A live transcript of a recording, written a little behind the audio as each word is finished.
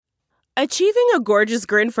Achieving a gorgeous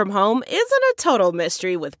grin from home isn't a total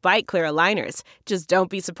mystery with Byte Clear aligners. Just don't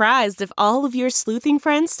be surprised if all of your sleuthing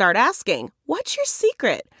friends start asking, "What's your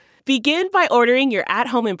secret?" Begin by ordering your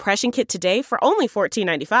at-home impression kit today for only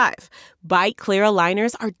 $14.95. Byte Clear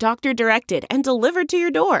aligners are doctor-directed and delivered to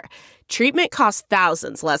your door. Treatment costs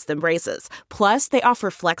thousands less than braces. Plus, they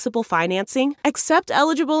offer flexible financing, accept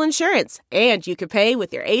eligible insurance, and you can pay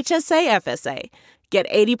with your HSA FSA. Get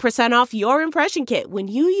 80% off your impression kit when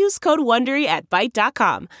you use code WONDERY at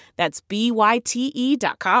Byte.com. That's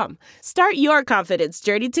BYTE.com. Start your confidence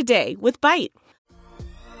journey today with Byte.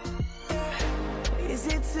 Is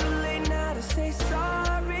it too late now to say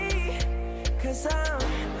sorry? 'Cause I'm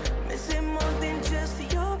missing more than just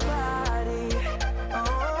your body.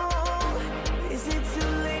 Oh, is it too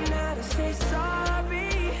late now to say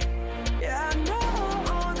sorry? Yeah, I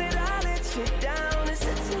know that I let you down. Is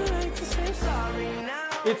it too late to say sorry now?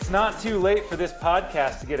 It's not too late for this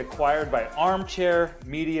podcast to get acquired by Armchair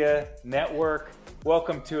Media Network.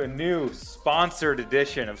 Welcome to a new sponsored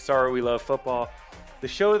edition of Sorry We Love Football, the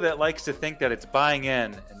show that likes to think that it's buying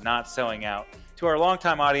in and not selling out. To our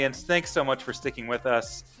longtime audience, thanks so much for sticking with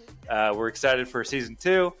us. We're excited for season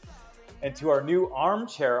 2. And to our new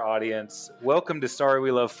armchair audience, welcome to Sorry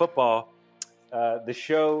We Love Football, the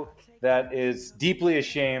show that is deeply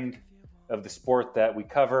ashamed of the sport that we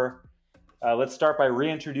cover. Let's start by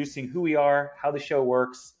reintroducing who we are, how the show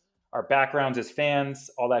works, our backgrounds as fans,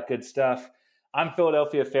 all that good stuff. I'm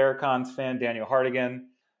Philadelphia Farrakhan's fan, Daniel Hardigan.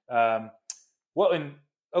 I'm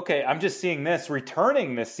just seeing this.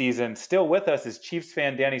 Returning this season, still with us, is Chiefs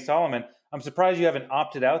fan Danny Solomon. I'm surprised you haven't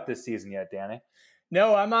opted out this season yet, Danny.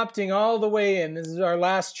 No, I'm opting all the way in. This is our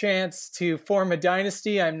last chance to form a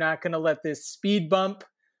dynasty. I'm not going to let this speed bump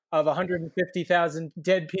of 150,000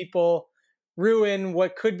 dead people ruin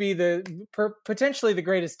what could be potentially the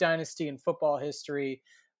greatest dynasty in football history.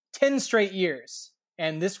 10 straight years,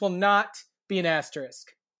 and this will not be an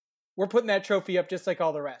asterisk. We're putting that trophy up just like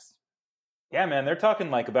all the rest. Yeah, man, they're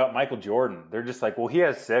talking like about Michael Jordan. They're just like, well, he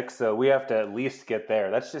has 6, so we have to at least get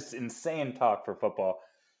there. That's just insane talk for football.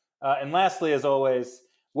 And lastly, as always,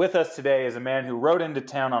 with us today is a man who rode into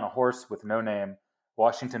town on a horse with no name,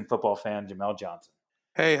 Washington football fan Jamel Johnson.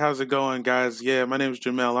 Hey, how's it going, guys? Yeah, my name's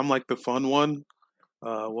Jamel. I'm like the fun one.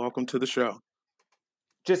 Welcome to the show.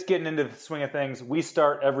 Just getting into the swing of things, we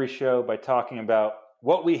start every show by talking about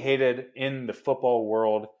what we hated in the football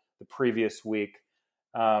world the previous week.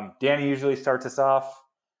 Danny usually starts us off.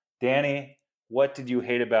 Danny, what did you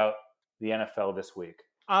hate about the NFL this week?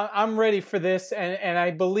 I'm ready for this, and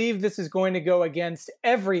I believe this is going to go against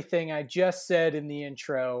everything I just said in the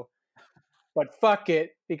intro. But fuck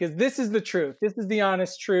it, because this is the truth. This is the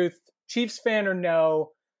honest truth. Chiefs fan or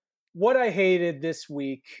no, what I hated this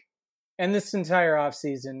week and this entire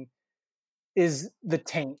offseason is the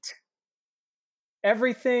taint.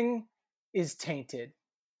 Everything is tainted.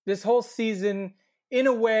 This whole season, in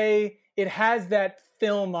a way, it has that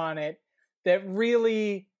film on it that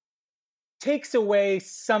really takes away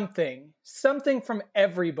something from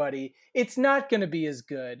everybody. It's not going to be as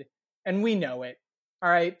good, and we know it. All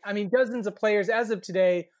right. I mean, dozens of players as of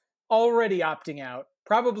today already opting out,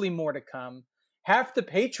 probably more to come. Half the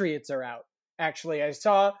Patriots are out. Actually, I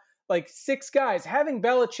saw like 6 guys. Having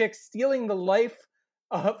Belichick stealing the life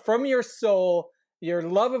from your soul, your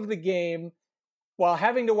love of the game, while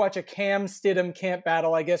having to watch a Cam Stidham camp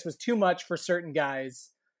battle, I guess was too much for certain guys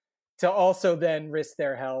to also then risk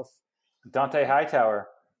their health. Dante Hightower,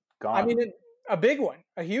 gone. I mean, a big one,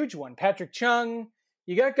 a huge one. Patrick Chung,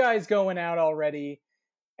 you got guys going out already.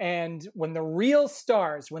 And when the real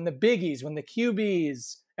stars, when the biggies, when the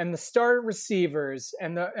QBs and the star receivers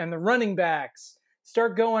and the running backs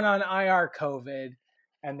start going on IR COVID,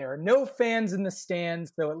 and there are no fans in the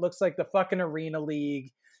stands, so it looks like the fucking Arena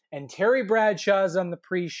League, and Terry Bradshaw's on the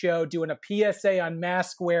pre-show doing a PSA on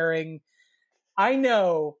mask wearing, I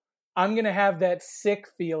know I'm going to have that sick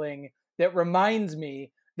feeling that reminds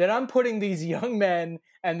me that I'm putting these young men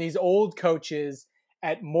and these old coaches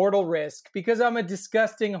at mortal risk because I'm a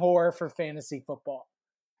disgusting whore for fantasy football.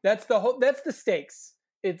 That's the stakes.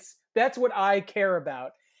 That's what I care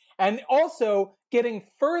about. And also getting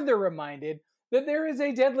further reminded that there is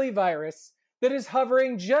a deadly virus that is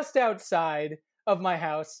hovering just outside of my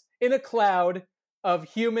house in a cloud of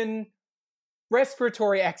human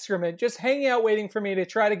respiratory excrement, just hanging out waiting for me to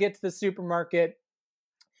try to get to the supermarket.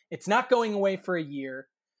 It's not going away for a year.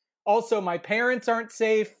 Also, my parents aren't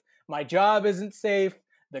safe. My job isn't safe.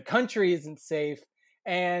 The country isn't safe.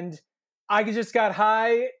 And I just got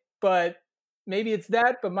high, but maybe it's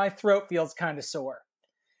that, but my throat feels kind of sore.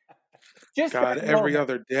 Just God, every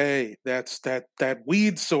other day, that's that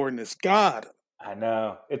weed soreness. God. I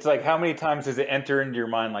know. It's like, how many times does it enter into your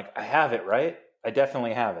mind? Like, I have it, right? I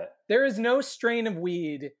definitely have it. There is no strain of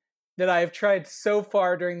weed that I have tried so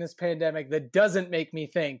far during this pandemic that doesn't make me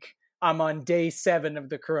think I'm on day 7 of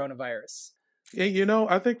the coronavirus. Yeah,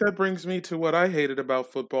 I think that brings me to what I hated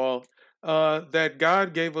about football, that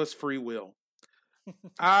God gave us free will.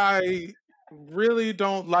 I really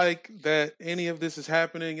don't like that any of this is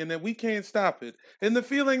happening and that we can't stop it. And the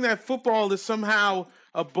feeling that football is somehow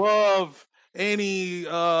above any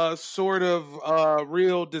sort of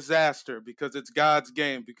real disaster because it's God's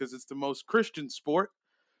game, because it's the most Christian sport.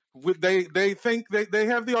 They think they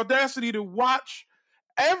have the audacity to watch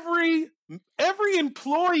every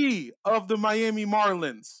employee of the Miami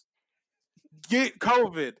Marlins get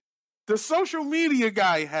COVID. The social media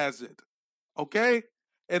guy has it. Okay?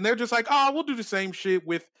 And they're just like, oh, we'll do the same shit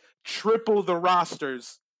with triple the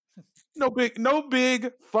rosters. No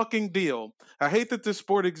big fucking deal. I hate that this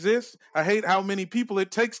sport exists. I hate how many people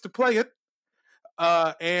it takes to play it.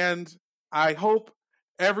 And I hope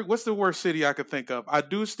what's the worst city I could think of? I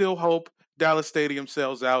do still hope Dallas Stadium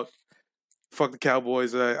sells out. Fuck the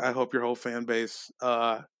Cowboys. I hope your whole fan base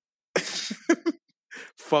fucks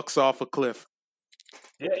off a cliff.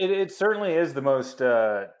 Yeah, it certainly is the most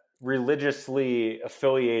religiously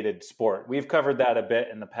affiliated sport. We've covered that a bit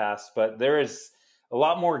in the past, but there is a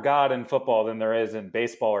lot more God in football than there is in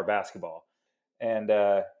baseball or basketball. And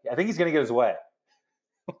I think he's going to get his way.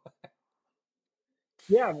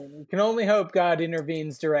 Yeah, I mean, we can only hope God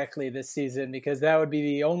intervenes directly this season because that would be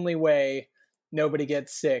the only way nobody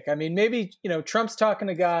gets sick. I mean, maybe, Trump's talking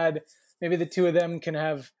to God. Maybe the two of them can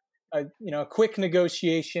have a quick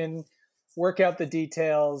negotiation, work out the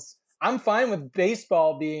details. I'm fine with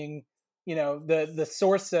baseball being, the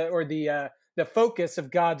source or the focus of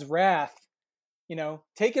God's wrath.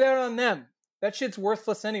 Take it out on them. That shit's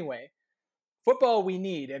worthless anyway. Football we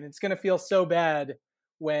need, and it's going to feel so bad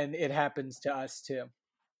when it happens to us too.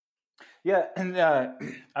 Yeah, and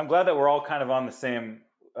I'm glad that we're all kind of on the same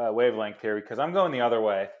wavelength here because I'm going the other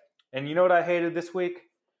way. And you know what I hated this week?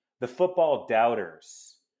 The football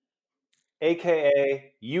doubters,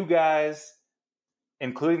 a.k.a. you guys,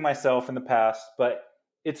 including myself in the past, but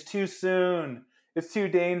it's too soon. It's too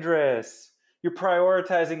dangerous. You're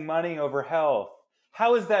prioritizing money over health.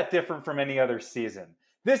 How is that different from any other season?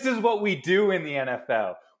 This is what we do in the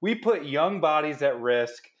NFL. We put young bodies at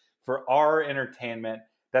risk for our entertainment.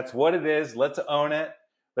 That's what it is. Let's own it.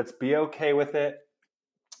 Let's be okay with it.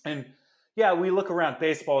 And yeah, we look around.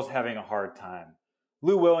 Baseball's having a hard time.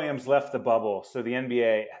 Lou Williams left the bubble, so the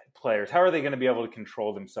NBA players, how are they going to be able to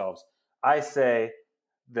control themselves? I say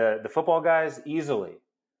the football guys, easily.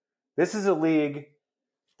 This is a league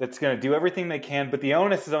that's going to do everything they can, but the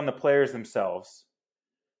onus is on the players themselves.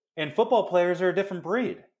 And football players are a different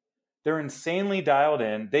breed. They're insanely dialed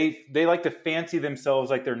in. They like to fancy themselves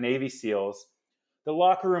like they're Navy SEALs. The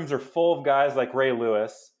locker rooms are full of guys like Ray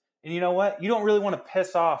Lewis. And you know what? You don't really want to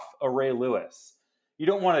piss off a Ray Lewis. You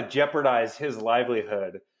don't want to jeopardize his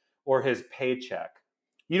livelihood or his paycheck.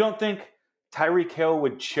 You don't think Tyreek Hill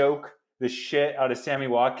would choke the shit out of Sammy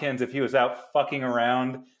Watkins if he was out fucking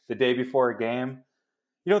around the day before a game?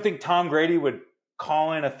 You don't think Tom Brady would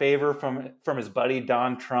call in a favor from his buddy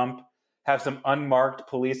Don Trump, have some unmarked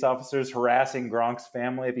police officers harassing Gronk's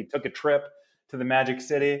family if he took a trip to the Magic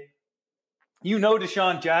City? You know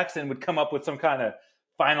Deshaun Jackson would come up with some kind of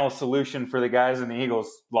final solution for the guys in the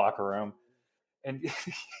Eagles locker room. And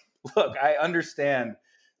look, I understand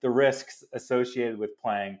the risks associated with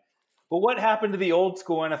playing, but what happened to the old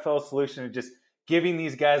school NFL solution of just giving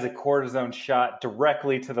these guys a cortisone shot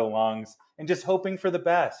directly to the lungs and just hoping for the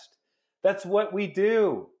best? That's what we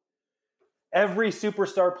do. Every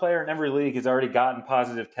superstar player in every league has already gotten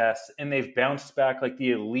positive tests, and they've bounced back like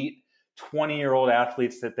the elite 20-year-old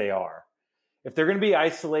athletes that they are. If they're going to be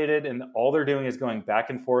isolated and all they're doing is going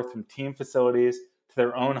back and forth from team facilities to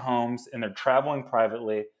their own homes and they're traveling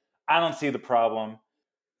privately, I don't see the problem.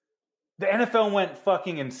 The NFL went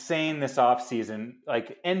fucking insane this offseason,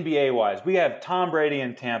 like NBA-wise. We have Tom Brady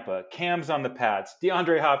in Tampa, Cam's on the Pats,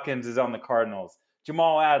 DeAndre Hopkins is on the Cardinals,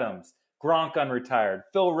 Jamal Adams, Gronk unretired,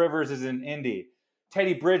 Phil Rivers is in Indy,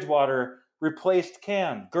 Teddy Bridgewater replaced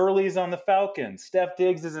Cam, Gurley's on the Falcons, Steph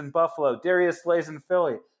Diggs is in Buffalo, Darius Slay's in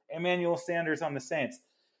Philly, Emmanuel Sanders on the Saints.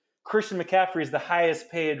 Christian McCaffrey is the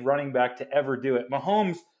highest paid running back to ever do it.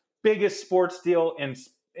 Mahomes' biggest deal in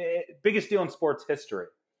sports history.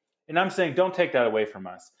 And I'm saying don't take that away from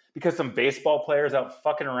us because some baseball players out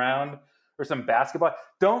fucking around or some basketball.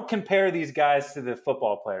 Don't compare these guys to the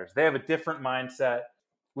football players. They have a different mindset.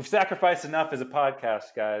 We've sacrificed enough as a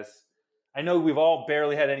podcast, guys. I know we've all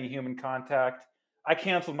barely had any human contact. I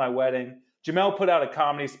canceled my wedding. Jamel put out a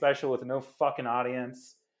comedy special with no fucking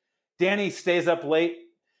audience. Danny stays up late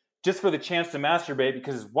just for the chance to masturbate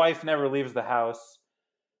because his wife never leaves the house.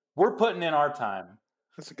 We're putting in our time.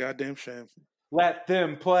 That's a goddamn shame. Let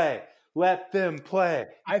them play. Let them play.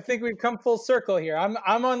 I think we've come full circle here.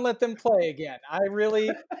 I'm on let them play again. I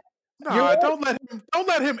really Nah, don't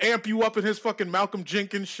let him amp you up in his fucking Malcolm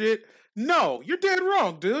Jenkins shit. No, you're dead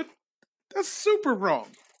wrong, dude. That's super wrong.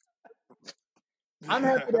 I'm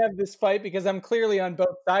happy to have this fight because I'm clearly on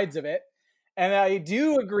both sides of it. And I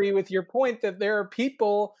do agree with your point that there are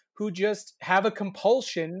people who just have a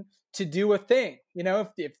compulsion to do a thing. You know,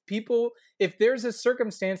 if there's a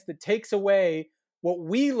circumstance that takes away what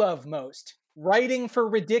we love most, writing for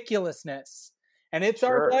ridiculousness, and it's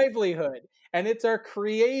our livelihood, and it's our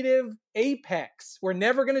creative apex, we're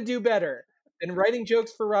never going to do better than writing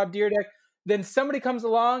jokes for Rob Dyrdek. Then somebody comes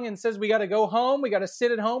along and says, we got to go home. We got to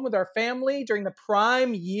sit at home with our family during the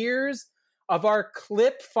prime years of our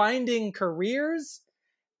clip finding careers.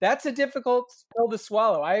 That's a difficult pill to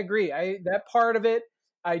swallow. I agree. That part of it,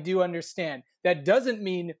 I do understand. That doesn't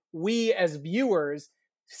mean we as viewers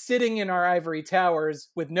sitting in our ivory towers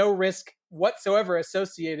with no risk whatsoever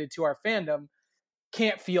associated to our fandom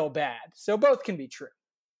can't feel bad. So both can be true.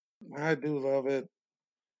 I do love it.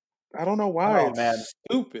 I don't know why. It's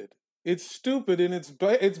stupid. It's stupid, and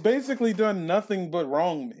it's basically done nothing but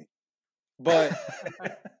wrong me. But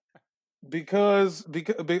because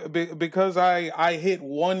I hit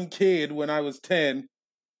one kid when I was 10,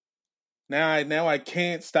 now I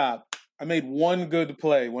can't stop. I made one good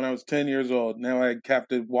play when I was 10 years old. Now I have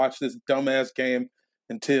to watch this dumbass game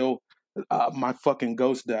until my fucking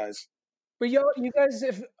ghost dies. But you guys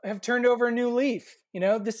have turned over a new leaf. You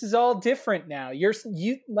know, this is all different now. You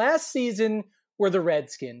last season were the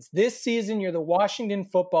Redskins. This season, you're the Washington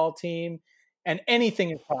football team, and anything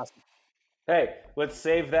is possible. Hey, let's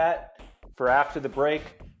save that for after the break,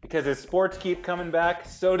 because as sports keep coming back,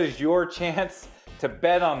 so does your chance to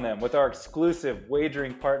bet on them with our exclusive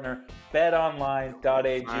wagering partner,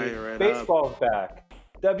 betonline.ag. Baseball's back.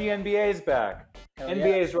 WNBA's back.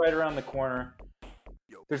 NBA's right around the corner.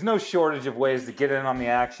 There's no shortage of ways to get in on the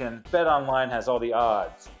action. BetOnline has all the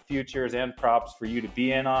odds, futures, and props for you to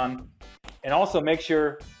be in on. And also make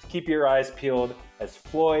sure to keep your eyes peeled as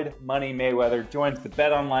Floyd Money Mayweather joins the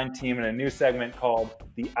BetOnline team in a new segment called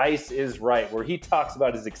The Ice is Right, where he talks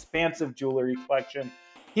about his expansive jewelry collection.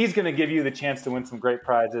 He's going to give you the chance to win some great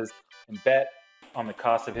prizes and bet on the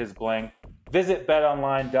cost of his bling. Visit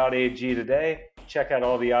betonline.ag today. Check out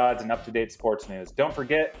all the odds and up-to-date sports news. Don't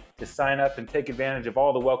forget to sign up and take advantage of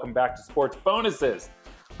all the Welcome Back to Sports bonuses.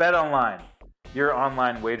 BetOnline, your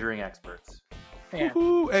online wagering experts.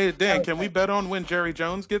 Hey, Dan, can we bet on when Jerry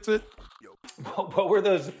Jones gets it? What were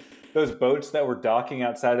those boats that were docking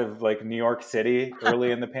outside of like New York City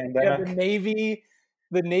early in the pandemic?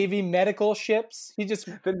 The Navy medical ships.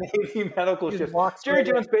 The Navy medical ships. Jerry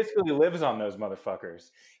Jones basically lives on those motherfuckers.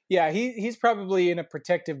 Yeah, he's probably in a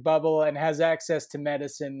protective bubble and has access to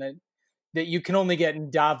medicine that you can only get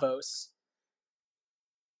in Davos.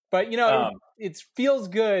 But, you know, it feels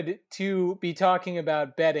good to be talking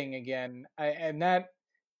about betting again. And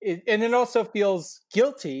it also feels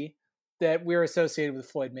guilty that we're associated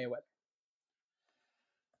with Floyd Mayweather.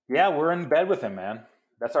 Yeah, we're in bed with him, man.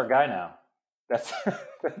 That's our guy now.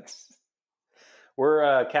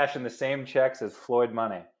 We're cashing the same checks as Floyd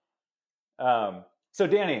Money. So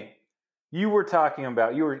Danny, you were talking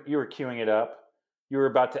about, you were queuing it up. You were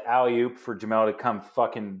about to alley-oop for Jamel to come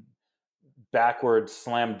fucking backwards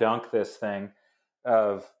slam dunk this thing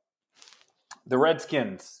of the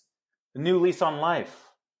Redskins, the new lease on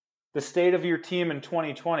life, the state of your team in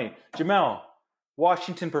 2020. Jamel,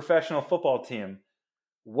 Washington professional football team.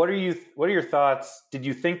 What are your thoughts? Did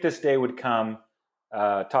you think this day would come?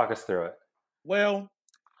 Talk us through it. Well,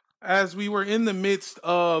 as we were in the midst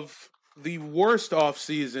of the worst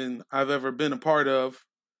offseason I've ever been a part of,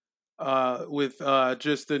 with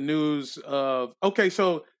just the news of, okay,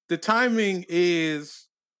 so the timing is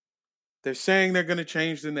they're saying they're going to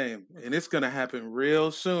change the name, and it's going to happen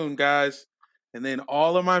real soon, guys. And then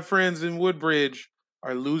all of my friends in Woodbridge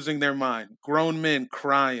are losing their mind. Grown men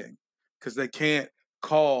crying because they can't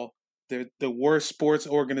call the worst sports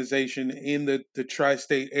organization in the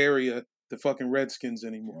tri-state area the fucking Redskins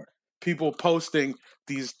anymore. People posting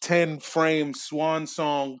these 10-frame swan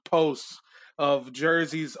song posts of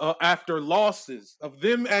jerseys after losses, of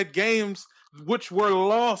them at games which were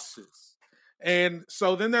losses. And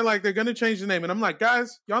so then they're like, they're going to change the name. And I'm like,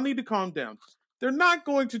 guys, y'all need to calm down. They're not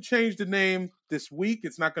going to change the name this week.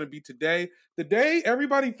 It's not going to be today. The day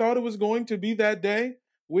everybody thought it was going to be that day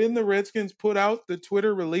when the Redskins put out the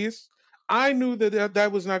Twitter release, I knew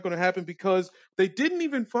that was not going to happen because they didn't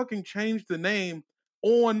even fucking change the name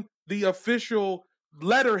on the official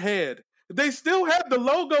letterhead. They still had the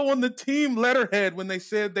logo on the team letterhead when they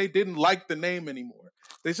said they didn't like the name anymore.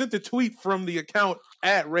 They sent a tweet from the account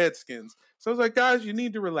at Redskins. So I was like, guys, you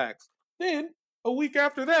need to relax. Then, a week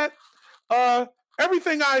after that,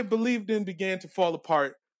 everything I believed in began to fall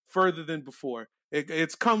apart further than before.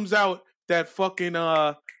 It comes out that fucking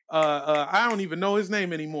I don't even know his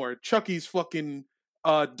name anymore. Chucky's fucking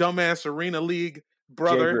dumbass Arena League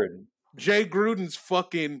brother, Jay Gruden's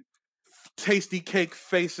fucking tasty cake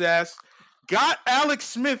face ass, got Alex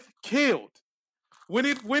Smith killed. When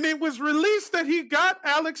it was released that he got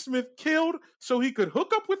Alex Smith killed so he could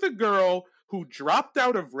hook up with a girl who dropped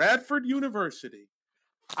out of Radford University,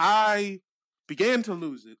 I began to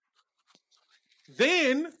lose it.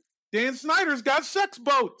 Then Dan Snyder's got sex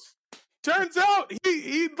boats. Turns out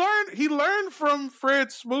he learned from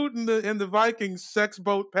Fred Smoot and the Vikings sex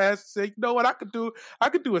boat pass to say, you know what, I could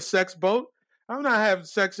do a sex boat. I'm not having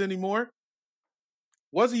sex anymore.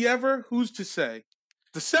 Was he ever? Who's to say?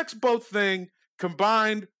 The sex boat thing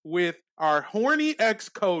combined with our horny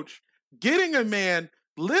ex-coach getting a man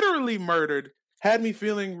literally murdered had me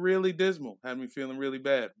feeling really dismal, had me feeling really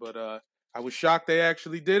bad. But I was shocked they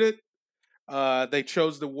actually did it. They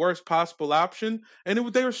chose the worst possible option,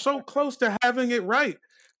 and they were so close to having it right.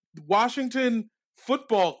 Washington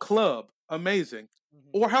Football Club, amazing.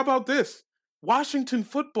 Or how about this? Washington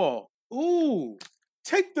Football. Ooh,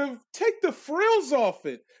 take the frills off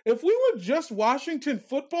it. If we were just Washington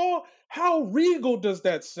Football, how regal does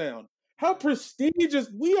that sound? How prestigious.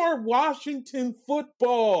 We are Washington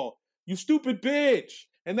Football, you stupid bitch.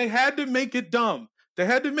 And they had to make it dumb. They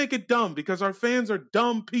had to make it dumb because our fans are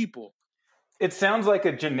dumb people. It sounds like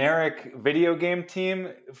a generic video game team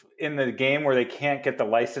in the game where they can't get the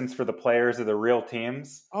license for the players of the real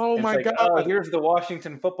teams. Oh, it's my like, God. Oh, here's the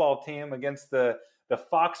Washington Football Team against the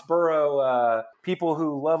Foxborough people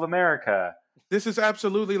who love America. This is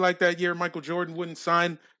absolutely like that year Michael Jordan wouldn't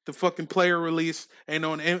sign the fucking player release, and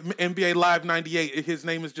on NBA Live 98, his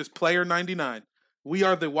name is just Player 99. We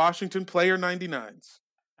are the Washington Player 99s.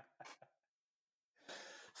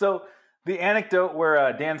 So the anecdote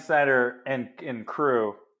where Dan Snyder and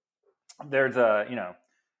crew, there's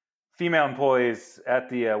female employees at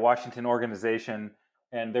the Washington organization,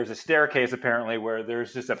 and there's a staircase apparently where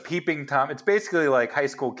there's just a peeping Tom. It's basically like high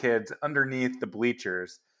school kids underneath the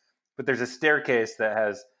bleachers, but there's a staircase that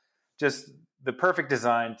has just the perfect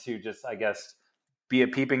design to just, I guess, be a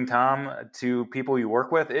peeping Tom to people you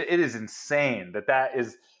work with. It is insane that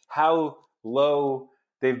is how low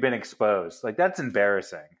they've been exposed. Like, that's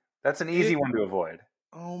embarrassing. That's an easy one to avoid.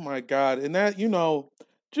 Oh my God. And that,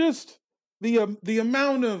 just the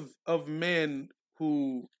amount of men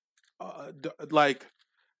who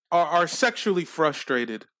are sexually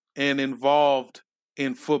frustrated and involved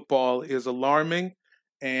in football is alarming.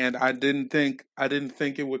 And I didn't think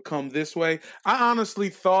it would come this way. I honestly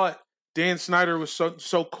thought Dan Snyder was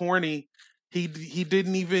so corny. He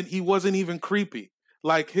wasn't even creepy.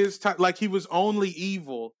 Like he was only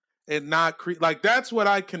evil and not like that's what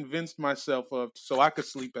I convinced myself of so I could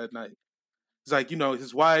sleep at night. It's like,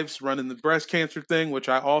 his wife's running the breast cancer thing, which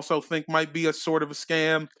I also think might be a sort of a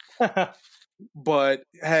scam. But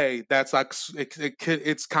hey, that's like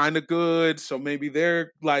it's kind of good, so maybe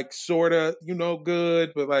they're like sort of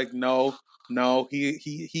good, but like no,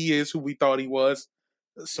 he is who we thought he was,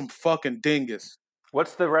 some fucking dingus.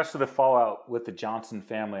 What's the rest of the fallout with the Johnson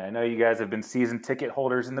family? I know you guys have been season ticket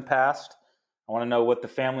holders in the past. I want to know what the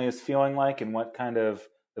family is feeling like and what kind of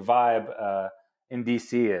the vibe in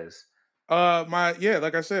DC is.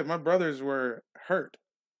 Like I said, my brothers were hurt,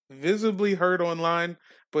 visibly hurt online,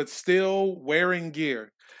 but still wearing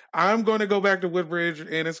gear. I'm going to go back to Woodbridge,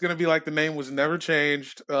 and it's going to be like the name was never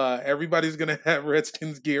changed. Everybody's going to have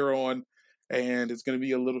Redskins gear on, and it's going to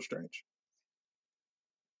be a little strange.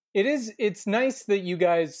 It's nice that you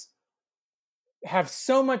guys have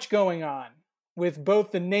so much going on with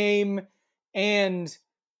both the name and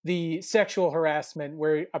the sexual harassment,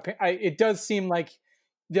 where it does seem like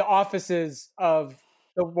the offices of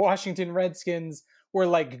the Washington Redskins were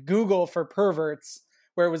like Google for perverts,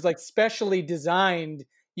 where it was like specially designed.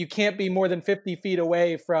 You can't be more than 50 feet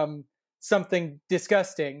away from something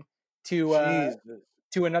disgusting to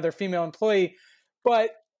another female employee.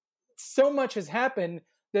 But so much has happened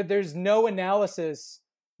that there's no analysis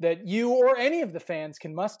that you or any of the fans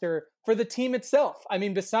can muster for the team itself. I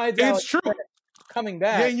mean, besides it's true coming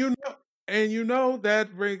back. Yeah, that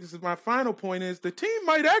brings my final point is the team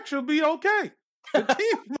might actually be okay. The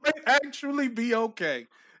team might actually be okay.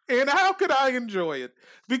 And how could I enjoy it?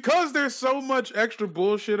 Because there's so much extra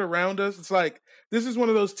bullshit around us. It's like, this is one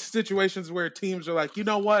of those situations where teams are like, you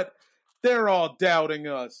know what? They're all doubting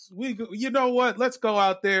us. You know what? Let's go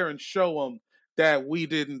out there and show them that we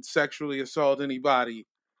didn't sexually assault anybody.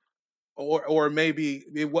 Or maybe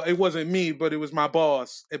it wasn't me, but it was my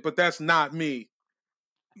boss. But that's not me.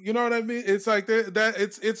 You know what I mean? It's like that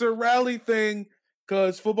it's a rally thing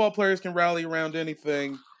because football players can rally around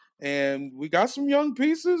anything. And we got some young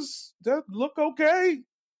pieces that look okay.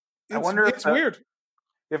 I wonder if it's weird.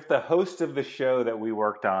 If the host of the show that we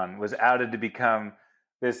worked on was outed to become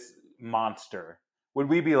this monster, would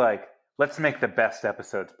we be like, let's make the best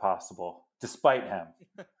episodes possible, despite him?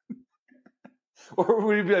 Or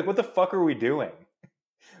would we be like, what the fuck are we doing?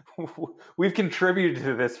 We've contributed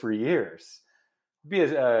to this for years.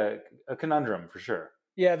 It'd be a conundrum for sure.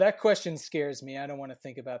 Yeah, that question scares me. I don't want to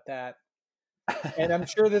think about that. And I'm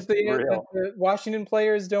sure that the Washington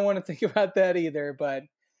players don't want to think about that either, but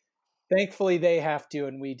thankfully they have to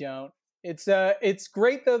and we don't. It's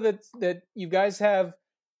great though that you guys have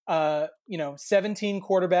 17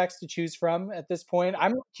 quarterbacks to choose from at this point.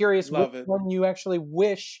 I'm curious which one you actually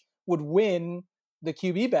wish would win the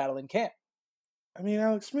QB battle in camp. I mean,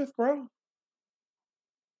 Alex Smith, bro.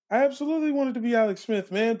 I absolutely wanted to be Alex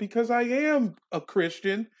Smith, man, because I am a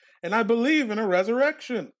Christian and I believe in a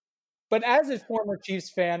resurrection. But as a former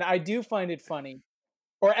Chiefs fan, I do find it funny,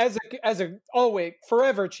 or as a always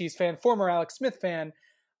forever Chiefs fan, former Alex Smith fan,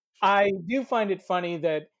 I do find it funny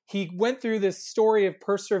that he went through this story of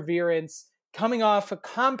perseverance, coming off a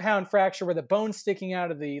compound fracture with a bone sticking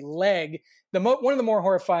out of the leg, one of the more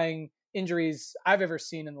horrifying injuries I've ever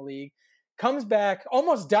seen in the league. Comes back,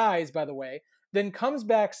 almost dies, by the way. Then comes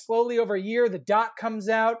back slowly over a year. The dot comes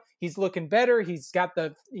out. He's looking better. He's got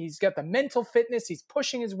the mental fitness. He's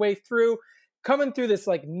pushing his way through, coming through this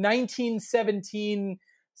like 1917,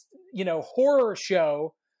 horror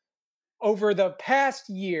show over the past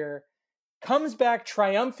year. Comes back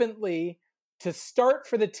triumphantly to start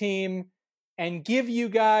for the team and give you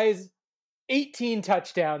guys 18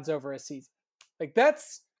 touchdowns over a season. Like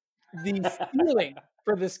that's the ceiling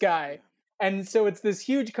for this guy. And so it's this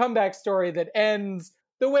huge comeback story that ends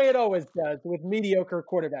the way it always does, with mediocre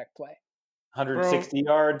quarterback play. 160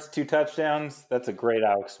 yards, 2 touchdowns. That's a great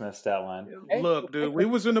Alex Smith stat line. Look, dude, we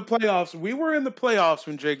was in the playoffs. We were in the playoffs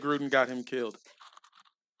when Jay Gruden got him killed.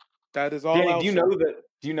 That is all. Danny,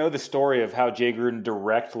 do you know the story of how Jay Gruden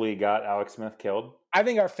directly got Alex Smith killed? I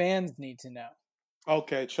think our fans need to know.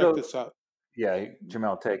 Okay, check this out. Yeah,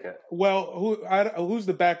 Jamel, take it. Well, who's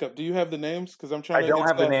the backup? Do you have the names? Because I'm trying. I don't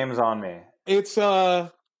have the names on me. It's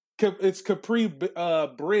Capri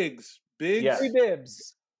Briggs. Biggs? Yes. Capri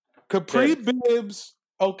Bibbs. Capri Bibbs.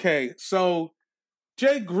 Okay, so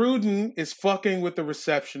Jay Gruden is fucking with the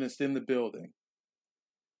receptionist in the building.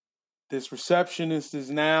 This receptionist is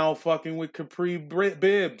now fucking with Capri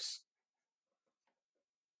Bibbs.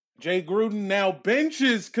 Jay Gruden now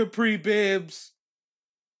benches Capri Bibbs.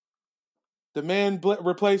 The man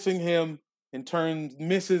replacing him in turn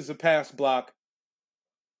misses a pass block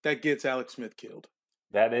that gets Alex Smith killed.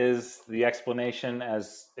 That is the explanation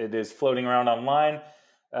as it is floating around online.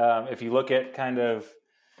 If you look at kind of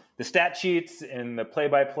the stat sheets in the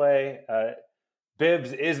play-by-play,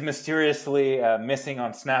 Bibbs is mysteriously missing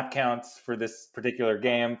on snap counts for this particular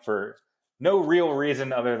game for no real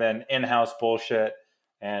reason other than in-house bullshit,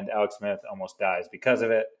 and Alex Smith almost dies because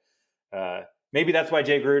of it. Maybe that's why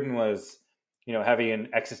Jay Gruden was having an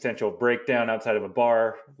existential breakdown outside of a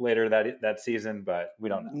bar later that season, but we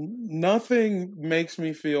don't know. Nothing makes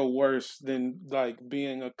me feel worse than like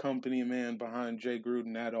being a company man behind Jay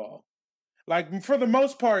Gruden at all. Like, for the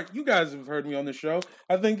most part, you guys have heard me on the show.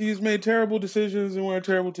 I think he's made terrible decisions and we're a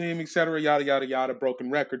terrible team, etc., yada, yada, yada, broken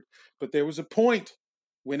record. But there was a point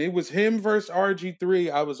when it was him versus RG3,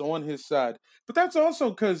 I was on his side. But that's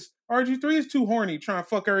also because RG3 is too horny trying to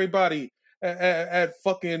fuck everybody at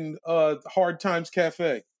fucking Hard Times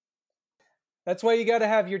Cafe. That's why you got to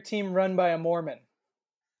have your team run by a Mormon.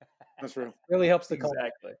 That's true. Really helps the cause.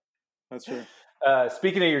 Exactly. That's true.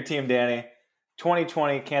 Speaking of your team, Danny,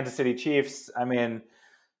 2020 Kansas City Chiefs, I mean,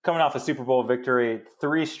 coming off a Super Bowl victory,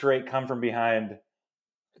 3 straight come from behind,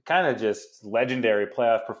 kind of just legendary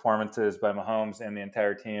playoff performances by Mahomes and the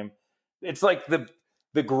entire team. It's like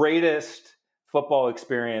the greatest football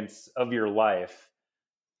experience of your life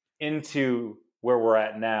into where we're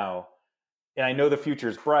at now. And I know the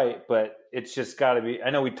future's bright, but it's just got to be,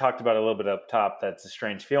 I know we talked about it a little bit up top, that's a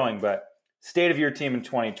strange feeling, but state of your team in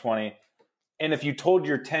 2020. And if you told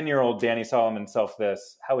your 10-year-old Danny Solomon self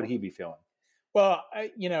this, how would he be feeling? Well,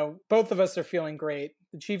 both of us are feeling great.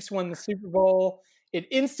 The Chiefs won the Super Bowl It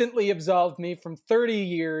instantly absolved me from 30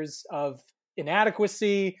 years of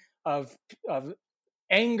inadequacy, of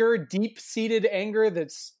anger, deep-seated anger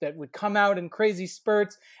that would come out in crazy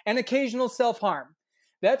spurts, and occasional self-harm.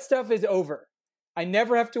 That stuff is over. I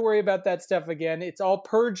never have to worry about that stuff again. It's all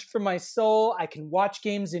purged from my soul. I can watch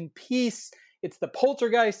games in peace. It's the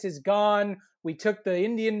poltergeist is gone. We took the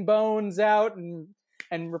Indian bones out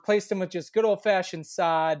and replaced them with just good old-fashioned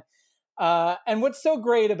sod. And what's so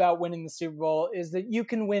great about winning the Super Bowl is that you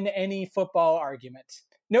can win any football argument.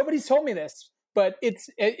 Nobody's told me this, but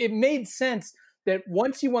it made sense that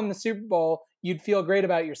once you won the Super Bowl, you'd feel great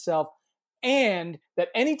about yourself. And that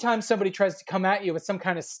anytime somebody tries to come at you with some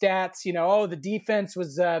kind of stats, the defense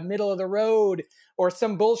was middle of the road, or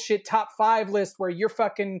some bullshit top 5 list where your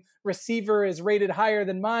fucking receiver is rated higher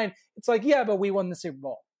than mine, it's like, yeah, but we won the Super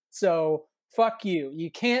Bowl. So fuck you. You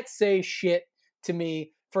can't say shit to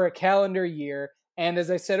me for a calendar year. And as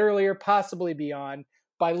I said earlier, possibly beyond.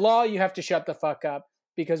 By law, you have to shut the fuck up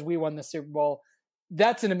because we won the Super Bowl.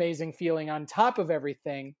 That's an amazing feeling on top of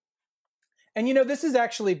everything. And, this has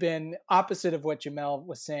actually been opposite of what Jamel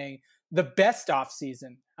was saying, the best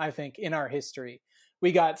offseason, I think, in our history.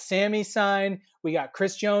 We got Sammy signed. We got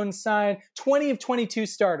Chris Jones signed. 20 of 22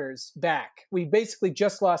 starters back. We basically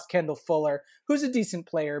just lost Kendall Fuller, who's a decent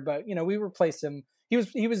player, but, we replaced him.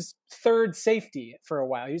 He was third safety for a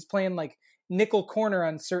while. He was playing like nickel corner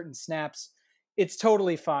on certain snaps. It's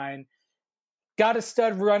totally fine. Got a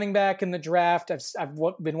stud running back in the draft. I've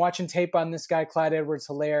been watching tape on this guy, Clyde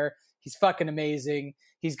Edwards-Helaire. He's fucking amazing.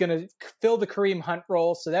 He's going to fill the Kareem Hunt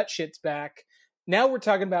role, so that shit's back. Now we're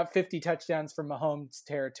talking about 50 touchdowns from Mahomes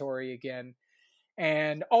territory again.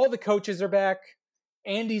 And all the coaches are back.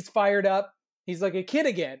 Andy's fired up. He's like a kid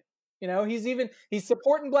again. He's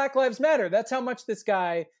supporting Black Lives Matter. That's how much this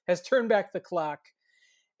guy has turned back the clock.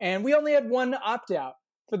 And we only had one opt-out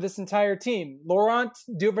for this entire team. Laurent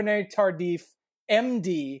Duvernay-Tardif,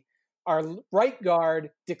 MD, our right guard,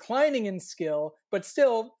 declining in skill, but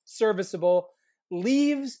still serviceable,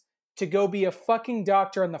 leaves to go be a fucking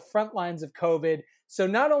doctor on the front lines of COVID. So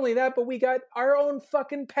not only that, but we got our own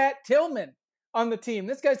fucking Pat Tillman on the team.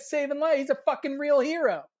 This guy's saving lives. He's a fucking real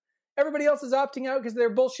hero. Everybody else is opting out because they're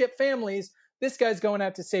bullshit families. This guy's going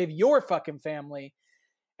out to save your fucking family.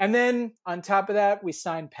 And then on top of that, we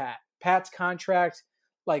signed Pat. Pat's contract,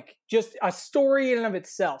 like just a story in and of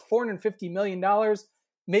itself. $450 million.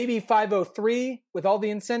 Maybe 503 with all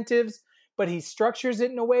the incentives, but he structures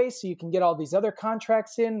it in a way so you can get all these other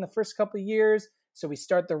contracts in the first couple of years. So we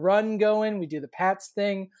start the run going. We do the Pats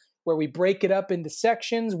thing where we break it up into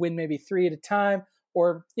sections, win maybe 3 at a time,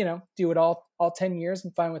 or, do it all 10 years.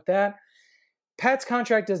 I'm fine with that. Pat's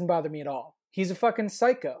contract doesn't bother me at all. He's a fucking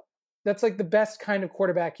psycho. That's like the best kind of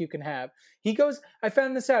quarterback you can have. I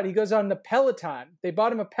found this out. He goes on the Peloton. They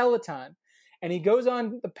bought him a Peloton. And he goes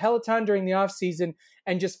on the Peloton during the offseason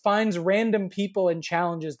and just finds random people and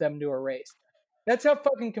challenges them to a race. That's how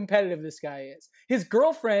fucking competitive this guy is. His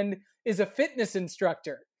girlfriend is a fitness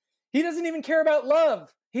instructor. He doesn't even care about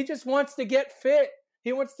love. He just wants to get fit.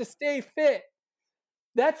 He wants to stay fit.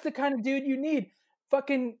 That's the kind of dude you need.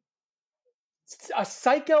 Fucking a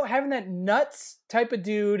psycho, having that nuts type of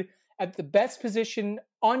dude at the best position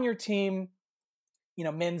on your team.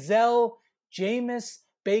 Manziel, Jameis,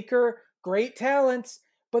 Baker, great talents,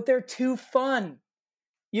 but they're too fun.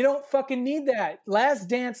 You don't fucking need that. Last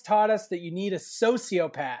Dance taught us that you need a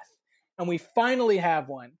sociopath, and we finally have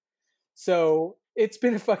one. So it's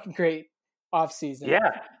been a fucking great offseason.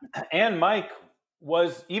 Yeah. And Mike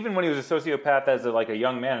was, even when he was a sociopath as a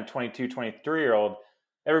young man, a 22, 23-year-old,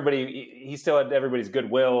 he still had everybody's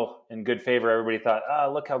goodwill and good favor. Everybody thought,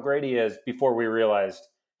 look how great he is, before we realized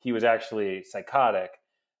he was actually psychotic.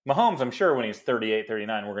 Mahomes, I'm sure when he's 38,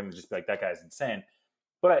 39, we're going to just be like, that guy's insane.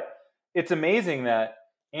 But it's amazing that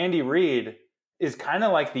Andy Reid is kind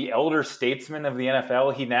of like the elder statesman of the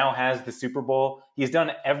NFL. He now has the Super Bowl. He's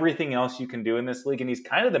done everything else you can do in this league, and he's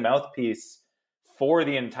kind of the mouthpiece for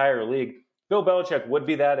the entire league. Bill Belichick would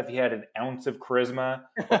be that if he had an ounce of charisma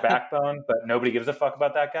or backbone, but nobody gives a fuck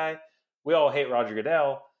about that guy. We all hate Roger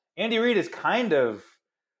Goodell. Andy Reid is kind of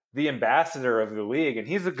the ambassador of the league, and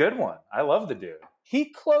he's a good one. I love the dude.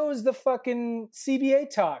 He closed the fucking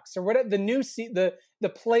CBA talks, or whatever, the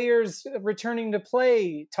players returning to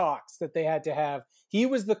play talks that they had to have. He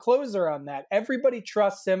was the closer on that. Everybody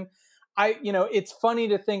trusts him. It's funny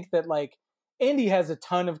to think that Andy has a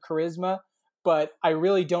ton of charisma, but I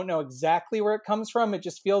really don't know exactly where it comes from. It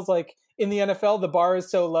just feels like in the NFL, the bar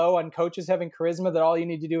is so low on coaches having charisma that all you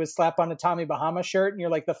need to do is slap on a Tommy Bahama shirt and you're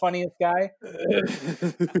like the funniest guy.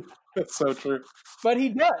 That's so true. But he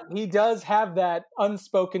does. He does have that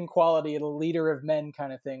unspoken quality, the leader of men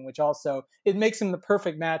kind of thing, which also, it makes him the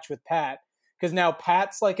perfect match with Pat. Because now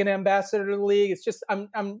Pat's like an ambassador to the league. It's just, I'm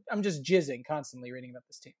just jizzing constantly reading about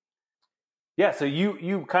this team. Yeah, so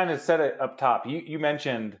you kind of said it up top. You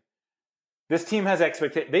mentioned this team has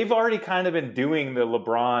expectations. They've already kind of been doing the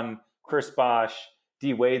LeBron, Chris Bosh,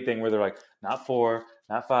 D Wade thing where they're like, not 4,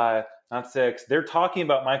 not 5, not 6. They're talking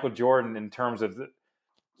about Michael Jordan in terms of,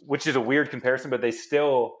 which is a weird comparison, but they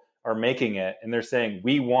still are making it. And they're saying,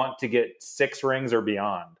 we want to get 6 rings or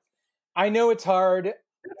beyond. I know it's hard.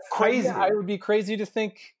 It's crazy. I would be crazy to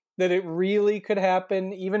think that it really could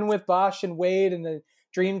happen. Even with Bosh and Wade and the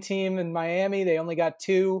Dream Team in Miami, they only got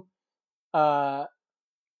 2. And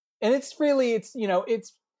it's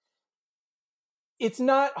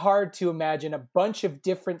not hard to imagine a bunch of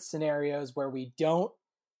different scenarios where we don't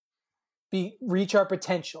reach our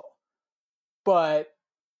potential, but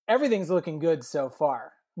everything's looking good so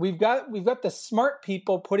far. We've got the smart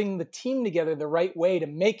people putting the team together the right way to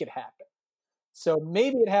make it happen. So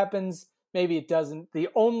maybe it happens, maybe it doesn't. The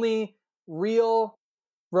only real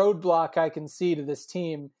roadblock I can see to this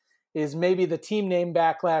team is maybe the team name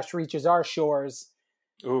backlash reaches our shores.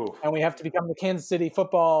 Ooh. And we have to become the Kansas City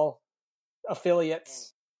football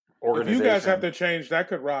affiliates. If you guys have to change, that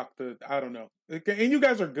could rock I don't know. And you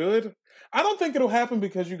guys are good. I don't think it'll happen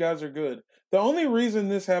because you guys are good. The only reason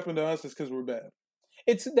this happened to us is because we're bad.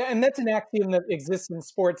 And that's an axiom that exists in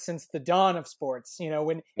sports since the dawn of sports. You know,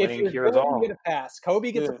 if you're good, you get a pass.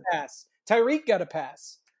 Kobe gets a pass. Tyreek got a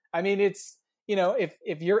pass. I mean, it's, you know,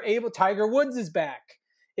 if you're able, Tiger Woods is back.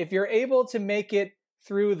 If you're able to make it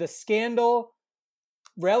through the scandal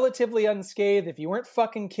relatively unscathed, if you weren't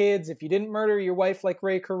fucking kids, if you didn't murder your wife like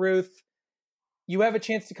Ray Carruth, you have a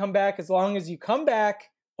chance to come back as long as you come back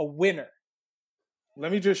a winner.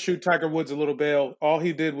 Let me just shoot Tiger Woods a little bail. All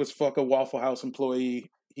he did was fuck a Waffle House employee.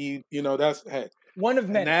 That's one of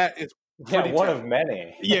many. And that is one of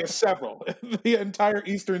many. Yeah, several. The entire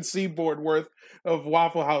Eastern Seaboard worth of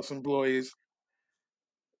Waffle House employees.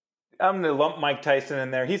 I'm going to lump Mike Tyson in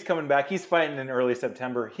there. He's coming back. He's fighting in early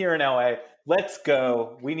September here in LA. Let's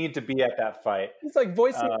go. We need to be at that fight. He's like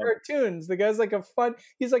voicing cartoons. The guy's like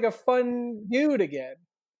he's like a fun dude again.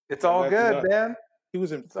 It's all good, man. He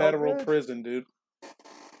was in federal prison, dude.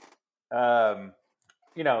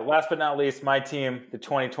 Last but not least, my team, the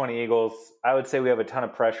 2020 Eagles, I would say we have a ton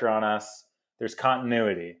of pressure on us. There's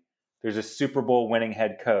continuity. There's a Super Bowl winning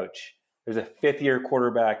head coach. There's a 5th-year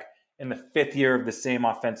quarterback in the 5th year of the same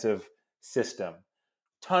offensive system.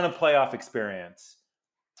 Ton of playoff experience.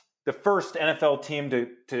 The first NFL team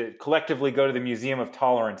to collectively go to the Museum of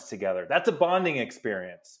Tolerance together. That's a bonding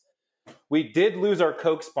experience. We did lose our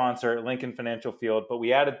Coke sponsor at Lincoln Financial Field, but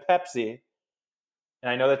we added Pepsi. And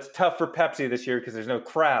I know that's tough for Pepsi this year because there's no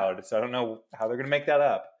crowd, so I don't know how they're going to make that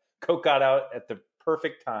up. Coke got out at the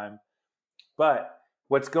perfect time. But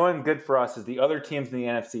what's going good for us is the other teams in the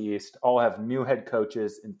NFC East all have new head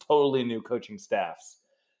coaches and totally new coaching staffs.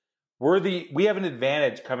 We have an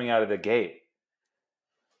advantage coming out of the gate.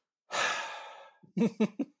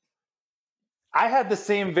 I had the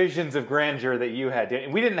same visions of grandeur that you had.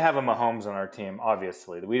 We didn't have a Mahomes on our team,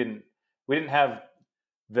 obviously. We didn't have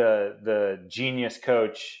the genius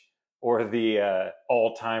coach or the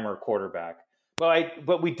all-timer quarterback.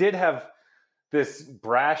 But we did have this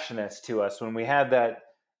brashness to us when we had that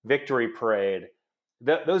victory parade.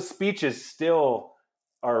 Those speeches still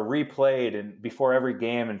are replayed and before every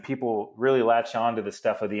game, and people really latch on to the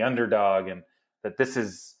stuff of the underdog and that this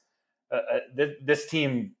is this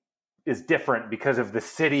team is different because of the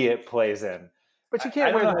city it plays in. But you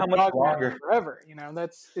can't wear that how much longer forever. You know,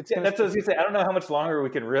 that's what I was gonna say. I don't know how much longer we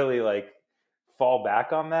can really fall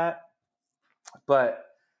back on that. But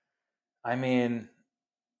I mean,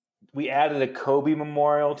 we added a Kobe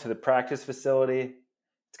memorial to the practice facility.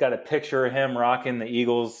 It's got a picture of him rocking the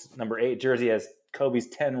Eagles number 8 jersey. Has Kobe's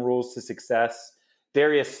 10 rules to success.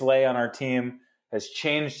 Darius Slay on our team has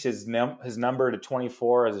changed his number to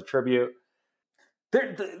 24 as a tribute.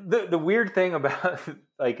 The weird thing about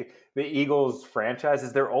the Eagles franchise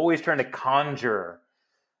is they're always trying to conjure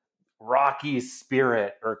Rocky's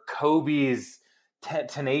spirit or Kobe's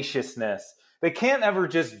tenaciousness. They can't ever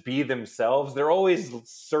just be themselves. They're always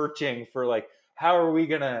searching for how are we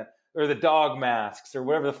gonna, or the dog masks or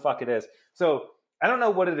whatever the fuck it is. So I don't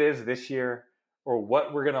know what it is this year or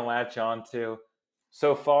what we're gonna latch on to.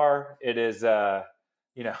 So far, it is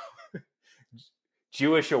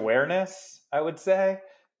Jewish awareness, I would say.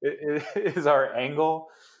 is our angle,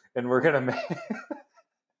 and we're gonna make.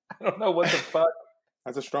 I don't know what the fuck.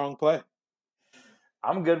 That's a strong play.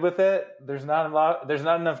 I'm good with it. There's not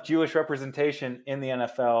enough Jewish representation in the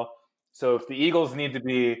NFL. So if the Eagles need to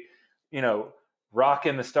be,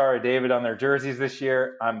 rocking the Star of David on their jerseys this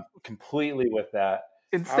year, I'm completely with that.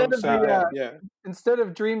 Instead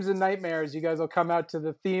of dreams and nightmares, you guys will come out to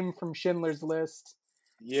the theme from Schindler's List.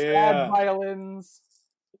 Yeah. Sad violins.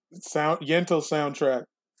 Yentl soundtrack.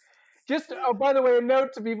 Just, by the way, a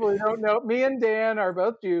note to people who don't know, me and Dan are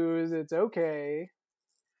both Jews. It's okay.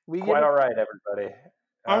 Quite all right, everybody.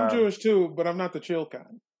 I'm Jewish too, but I'm not the chill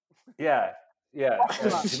kind. Yeah.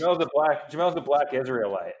 Jamel's a black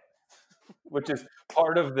Israelite, which is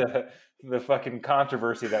part of the fucking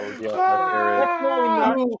controversy that we're dealing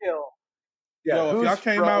with here. Yo, if y'all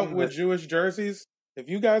came out with Jewish jerseys, if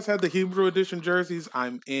you guys had the Hebrew edition jerseys,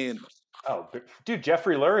 I'm in. Oh, dude,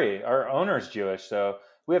 Jeffrey Lurie, our owner's Jewish, so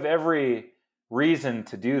we have every reason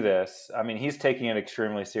to do this. I mean, he's taking it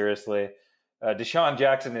extremely seriously. Deshaun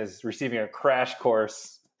Jackson is receiving a crash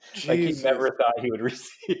course like he never thought he would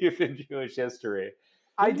receive in Jewish history.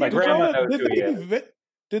 My grandma knows who he is.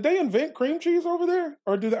 Did they invent cream cheese over there,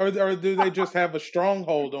 or do they just have a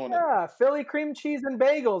stronghold on it? Yeah, Philly cream cheese and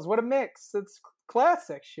bagels. What a mix! It's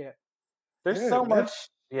classic shit. There's so much.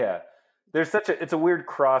 Yeah, it's a weird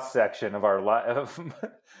cross section of of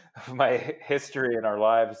my history and our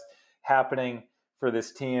lives happening for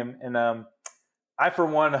this team, and I, for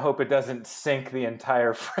one, hope it doesn't sink the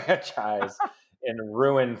entire franchise and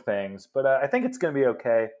ruin things. But I think it's going to be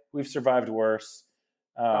okay. We've survived worse.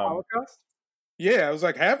 The Holocaust? Yeah, I was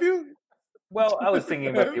like, have you? Well, I was thinking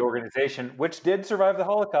about the organization, which did survive the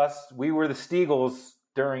Holocaust. We were the Steagles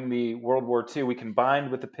during the World War II. We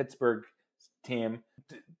combined with the Pittsburgh team.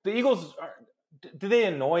 The Eagles, do they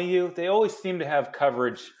annoy you? They always seem to have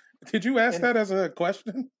coverage. Did you ask that as a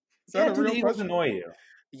question? Is that a do real the Eagles question? Annoy you?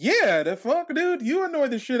 Yeah, the fuck, dude. You annoy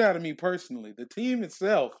the shit out of me personally. The team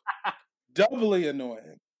itself, doubly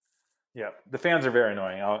annoying. Yeah, the fans are very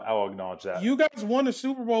annoying. I'll acknowledge that. You guys won a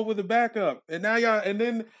Super Bowl with a backup, and now y'all, and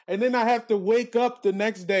then I have to wake up the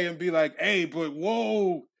next day and be like, "Hey, but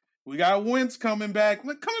whoa, we got Wentz coming back.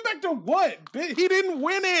 Like, coming back to what? He didn't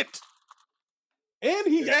win it, and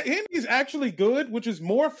he's actually good, which is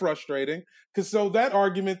more frustrating because so that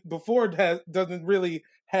argument before doesn't really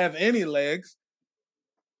have any legs."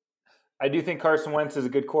 I do think Carson Wentz is a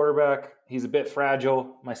good quarterback. He's a bit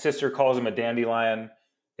fragile. My sister calls him a dandelion.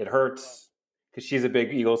 It hurts because she's a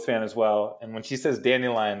big Eagles fan as well. And when she says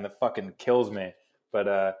dandelion, that fucking kills me.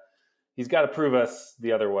 But he's got to prove us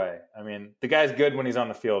the other way. I mean, the guy's good when he's on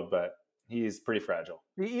the field, but he's pretty fragile.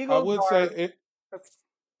 The Eagles I would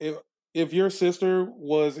say if your sister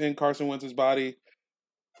was in Carson Wentz's body,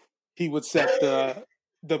 he would set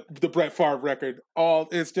the Brett Favre record.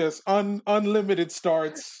 It's just unlimited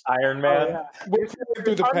starts. Iron Man.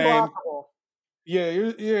 Through the pain. Yeah,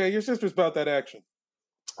 your sister's about that action.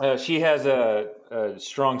 She has a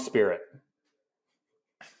strong spirit.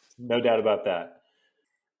 No doubt about that.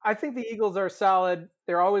 I think the Eagles are solid.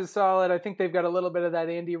 They're always solid. I think they've got a little bit of that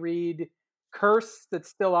Andy Reid curse that's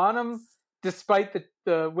still on them, despite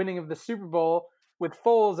the winning of the Super Bowl. With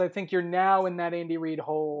Foles, I think you're now in that Andy Reid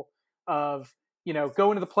hole of,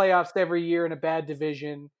 going to the playoffs every year in a bad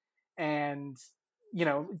division and,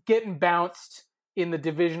 getting bounced in the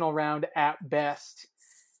divisional round at best.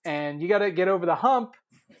 And you got to get over the hump.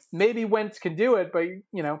 Maybe Wentz can do it, but,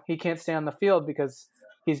 he can't stay on the field because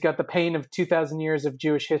he's got the pain of 2,000 years of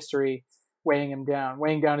Jewish history weighing down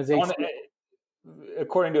his AC.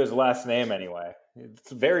 According to his last name, anyway.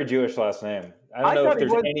 It's a very Jewish last name. I don't know if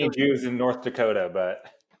there's any Jews in North Dakota, but...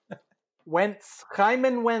 Wentz.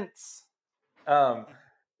 Hyman Wentz.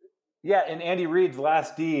 Yeah, and Andy Reid's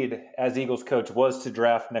last deed as Eagles coach was to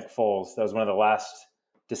draft Nick Foles. That was one of the last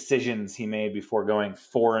decisions he made before going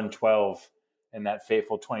 4-12 in that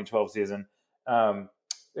fateful 2012 season. And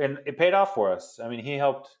it paid off for us. I mean, he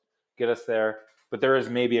helped get us there, but there is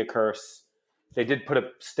maybe a curse. They did put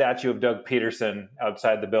a statue of Doug Peterson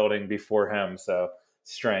outside the building before him, so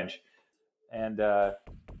strange. And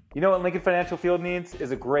you know what Lincoln Financial Field needs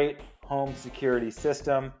is a great home security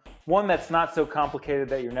system, one that's not so complicated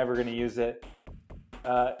that you're never going to use it.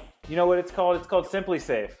 You know what it's called? It's called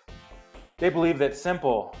SimpliSafe. They believe that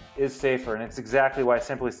simple is safer, and it's exactly why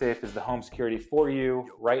SimpliSafe is the home security for you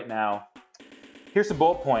right now. Here's some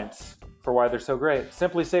bullet points for why they're so great.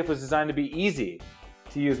 SimpliSafe was designed to be easy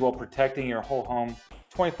to use while protecting your whole home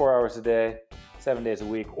 24 hours a day, 7 days a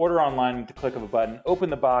week. Order online with the click of a button, open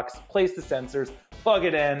the box, place the sensors, plug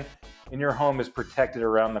it in, and your home is protected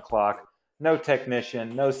around the clock. No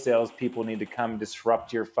technician, no salespeople need to come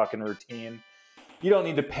disrupt your fucking routine. You don't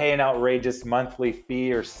need to pay an outrageous monthly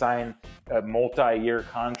fee or sign a multi-year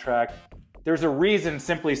contract. There's a reason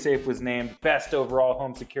Simply Safe was named Best Overall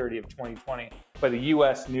Home Security of 2020 by the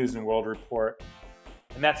U.S. News and World Report.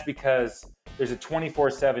 And that's because there's a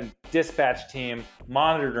 24/7 dispatch team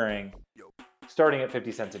monitoring starting at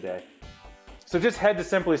 50 cents a day. So just head to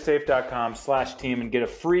simplysafe.com/team and get a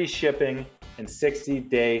free shipping and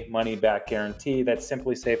 60-day money-back guarantee. That's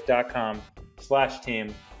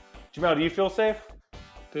simplysafe.com/team. Jamel, do you feel safe?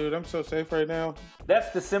 Dude, I'm so safe right now.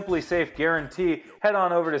 That's the Simply Safe guarantee. Head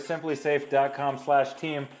on over to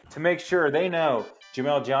simplysafe.com/team to make sure they know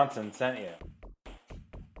Jamel Johnson sent you.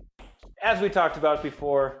 As we talked about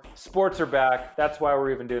before, sports are back. That's why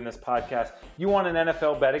we're even doing this podcast. You want an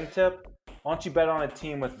NFL betting tip? Why don't you bet on a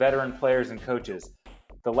team with veteran players and coaches?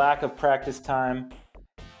 The lack of practice time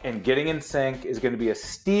and getting in sync is going to be a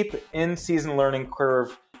steep in-season learning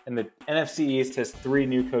curve, and the NFC East has 3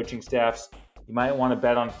 new coaching staffs. You might want to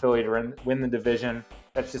bet on Philly to win the division.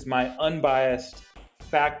 That's just my unbiased,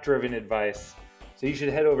 fact-driven advice. So you should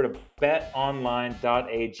head over to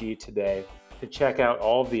betonline.ag today to check out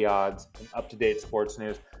all of the odds and up-to-date sports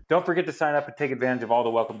news. Don't forget to sign up and take advantage of all the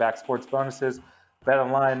welcome back sports bonuses.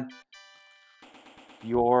 BetOnline,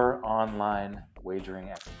 your online wagering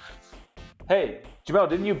experts. Hey, Jamel,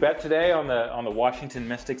 didn't you bet today on the Washington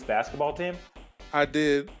Mystics basketball team? I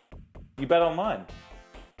did. You bet online.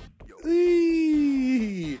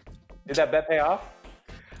 Eee. Did that bet pay off?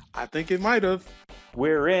 I think it might have.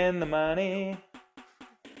 We're in the money.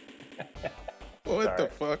 What Sorry. the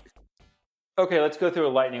fuck? Okay, let's go through a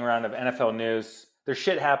lightning round of NFL news. There's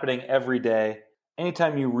shit happening every day.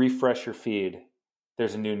 Anytime you refresh your feed,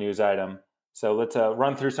 there's a new news item. So let's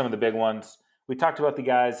run through some of the big ones. We talked about the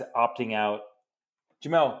guys opting out.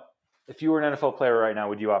 Jamel, if you were an NFL player right now,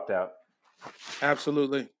 would you opt out?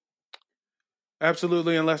 Absolutely.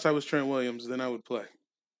 Absolutely, unless I was Trent Williams, then I would play.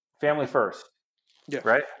 Family first. Yeah.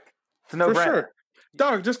 Right? It's a For no-brainer. sure.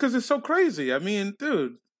 Dog, just because it's so crazy. I mean,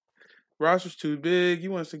 dude, roster's too big. He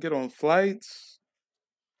wants to get on flights.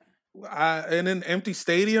 And an empty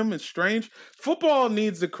stadium is strange. Football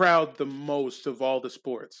needs the crowd the most of all the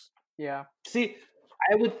sports. Yeah. See,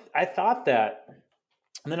 I thought that.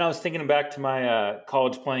 And then I was thinking back to my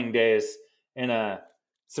college playing days, and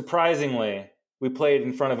surprisingly, we played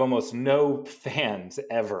in front of almost no fans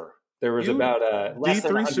ever. There was You about less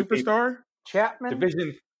than D3 100 people. superstar? Chapman.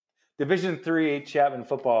 Division III Chapman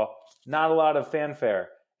football, not a lot of fanfare.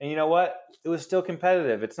 And you know what? It was still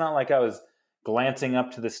competitive. It's not like I was glancing up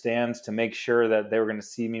to the stands to make sure that they were going to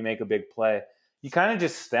see me make a big play. You kind of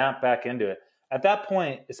just snap back into it. At that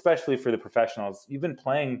point, especially for the professionals, you've been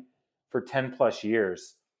playing for 10 plus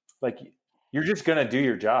years. Like, you're just going to do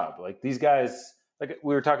your job. Like, these guys, like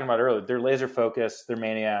we were talking about earlier, they're laser focused, they're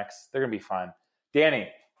maniacs, they're going to be fine. Danny,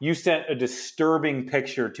 you sent a disturbing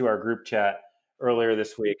picture to our group chat earlier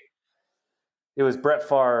this week. It was Brett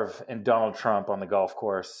Favre and Donald Trump on the golf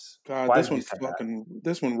course. God, Why this did you one send that?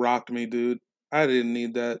 this one rocked me, dude. I didn't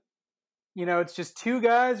need that. You know, it's just 2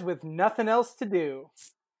 guys with nothing else to do.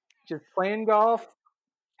 Just playing golf,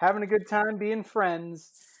 having a good time, being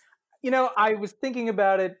friends. You know, I was thinking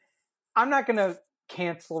about it. I'm not going to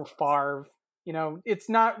cancel Favre. You know, it's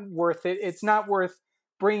not worth it. It's not worth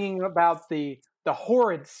bringing about the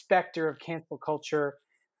horrid specter of cancel culture.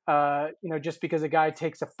 You know, just because a guy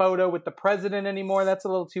takes a photo with the president anymore, that's a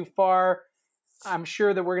little too far. I'm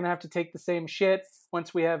sure that we're going to have to take the same shit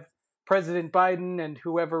once we have President Biden and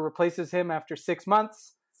whoever replaces him after 6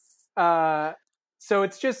 months. So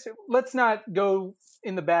it's just, let's not go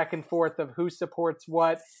in the back and forth of who supports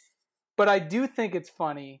what. But I do think it's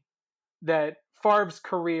funny that Favre's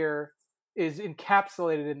career is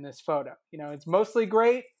encapsulated in this photo. You know, it's mostly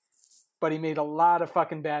great, but he made a lot of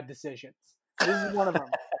fucking bad decisions. This is one of them.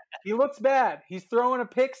 He looks bad. He's throwing a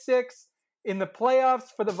pick 6 in the playoffs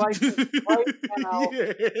for the Vikings right now.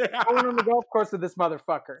 Going on the golf course with this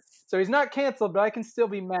motherfucker. So he's not canceled, but I can still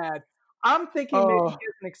be mad. I'm thinking maybe he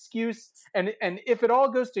has an excuse, and if it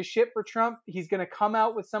all goes to shit for Trump, he's going to come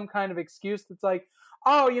out with some kind of excuse that's like,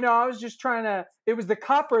 oh, you know, I was just trying to, it was the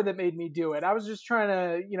copper that made me do it. I was just trying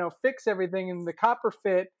to, you know, fix everything, and the copper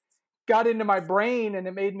fit got into my brain, and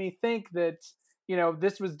it made me think that, you know,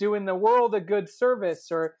 this was doing the world a good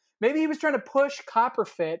service. Or maybe he was trying to push copper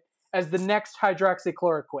fit as the next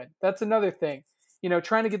hydroxychloroquine. That's another thing. You know,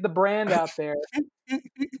 trying to get the brand out there.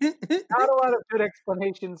 Not a lot of good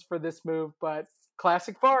explanations for this move, but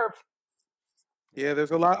classic Favre. Yeah,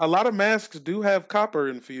 there's a lot of masks do have copper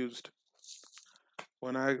infused.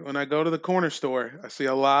 When I go to the corner store, I see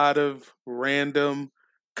a lot of random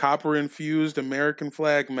copper infused American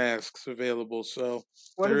flag masks available. So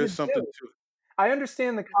What there does is it something do? to it. I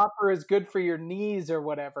understand the copper is good for your knees or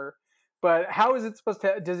whatever, but how is it supposed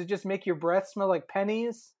to? Does it just make your breath smell like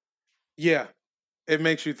pennies? Yeah, it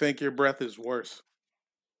makes you think your breath is worse.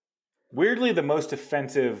 Weirdly, the most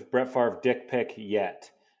offensive Brett Favre dick pic yet.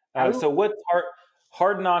 I- So what's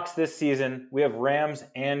Hard Knocks this season? We have Rams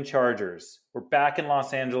and Chargers. We're back in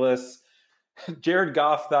Los Angeles. Jared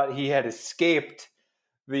Goff thought he had escaped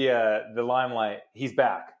the limelight. He's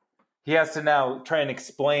back. He has to now try and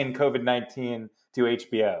explain COVID-19 to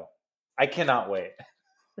HBO. I cannot wait.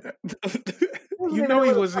 You know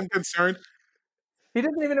he wasn't concerned. He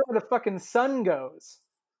doesn't even know where the fucking sun goes.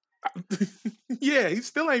 Yeah, he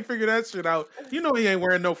still ain't figured that shit out. You know he ain't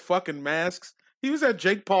wearing no fucking masks. He was at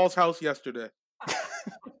Jake Paul's house yesterday.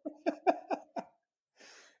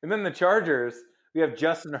 And then the Chargers, we have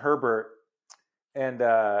Justin Herbert and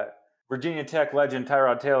Virginia Tech legend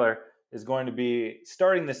Tyrod Taylor is going to be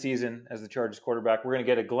starting the season as the Chargers quarterback. We're going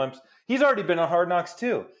to get a glimpse. He's already been on Hard Knocks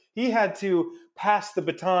too. He had to pass the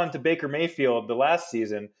baton to Baker Mayfield the last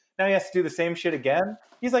season. Now he has to do the same shit again.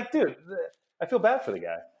 He's like, dude, I feel bad for the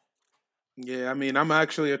guy. Yeah, I mean, I'm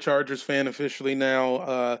actually a Chargers fan officially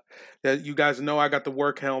now. That you guys know I got the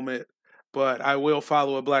work helmet, but I will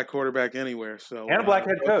follow a black quarterback anywhere. So And a black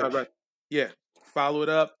head coach. Yeah, follow it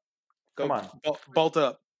up. Go, Come on. Bolt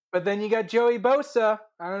up. But then you got Joey Bosa.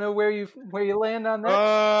 I don't know where you land on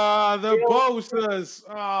that. The Bosas.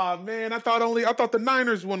 Oh man, I thought the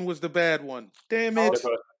Niners one was the bad one. Damn it.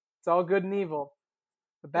 It's all good and evil.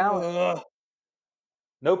 The balance.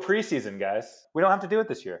 No preseason, guys. We don't have to do it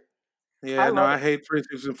this year. Yeah, I hate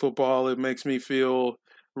preseason football. It makes me feel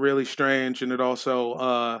really strange, and it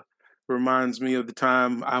also reminds me of the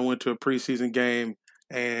time I went to a preseason game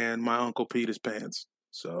and my uncle peed his pants.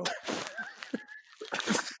 So,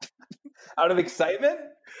 out of excitement?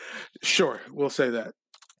 Sure, we'll say that.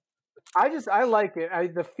 I like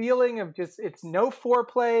it. The feeling of just it's no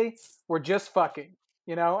foreplay. We're just fucking,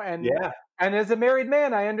 and yeah. And as a married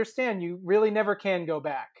man, I understand you really never can go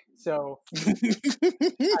back. So I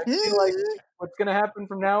feel like what's going to happen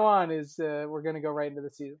from now on is we're going to go right into the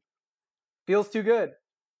season. Feels too good.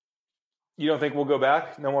 You don't think we'll go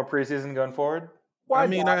back? No more preseason going forward? Why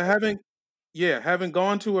having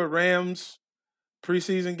gone to a Rams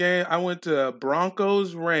preseason game, I went to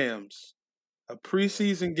Broncos Rams, a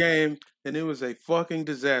preseason game, and it was a fucking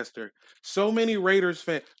disaster. So many Raiders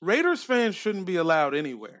fans shouldn't be allowed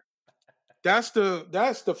anywhere. That's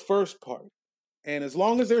the first part. And as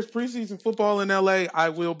long as there's preseason football in LA, I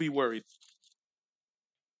will be worried.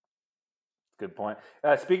 Good point.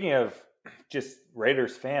 Speaking of just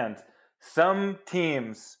Raiders fans, some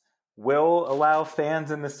teams will allow fans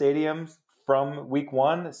in the stadiums from week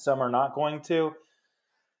one. Some are not going to.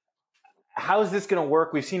 How is this going to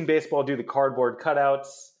work? We've seen baseball do the cardboard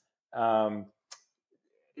cutouts. Do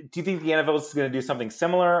you think the NFL is going to do something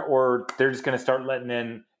similar, or they're just going to start letting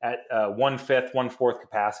in at 1/5, 1/4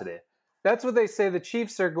 capacity? That's what they say. The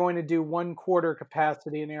Chiefs are going to do 1/4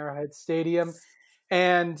 capacity in Arrowhead Stadium.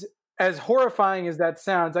 And as horrifying as that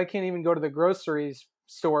sounds, I can't even go to the grocery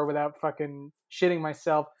store without fucking shitting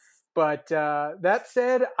myself. But that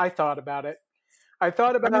said, I thought about it.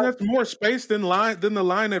 That's more space than the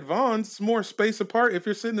line at Vaughn's. It's more space apart if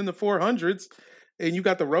you're sitting in the 400s and you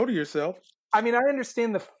got the row to yourself. I mean, I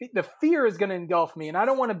understand the fear is going to engulf me, and I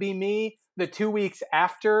don't want to be me the 2 weeks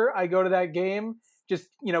after I go to that game, just,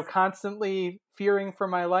 constantly fearing for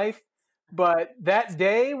my life. But that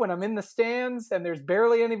day when I'm in the stands and there's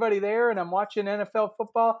barely anybody there and I'm watching NFL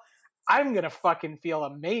football, I'm going to fucking feel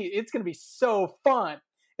amazing. It's going to be so fun.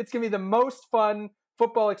 It's going to be the most fun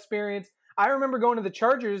football experience. I remember going to the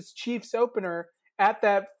Chargers Chiefs opener at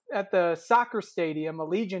the soccer stadium,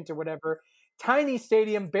 Allegiant or whatever, tiny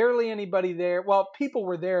stadium, barely anybody there. Well, people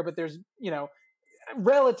were there, but there's,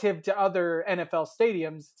 relative to other NFL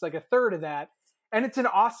stadiums, it's like a third of that. And it's an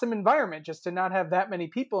awesome environment just to not have that many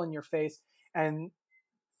people in your face, and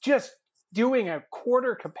just doing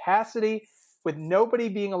 1/4 capacity with nobody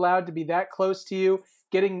being allowed to be that close to you,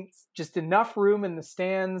 getting just enough room in the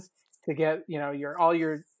stands to get, all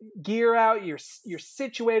your gear out. You're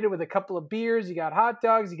situated with a couple of beers. You got hot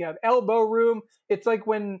dogs. You got elbow room. It's like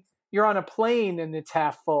when you're on a plane and it's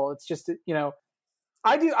half full. It's just,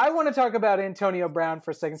 I want to talk about Antonio Brown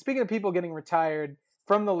for a second. Speaking of people getting retired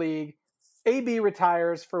from the league, AB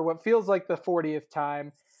retires for what feels like the 40th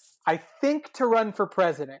time, I think, to run for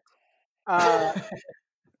president. But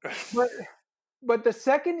the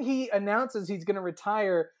second he announces he's going to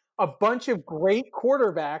retire, a bunch of great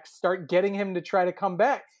quarterbacks start getting him to try to come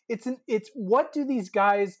back. It's what do these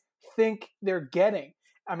guys think they're getting?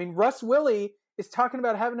 I mean, Russ Willie is talking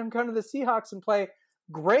about having him come to the Seahawks and play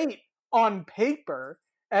great on paper.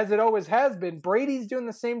 as it always has been, Brady's doing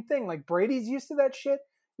the same thing. Like, Brady's used to that shit.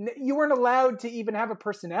 You weren't allowed to even have a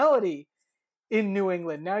personality in New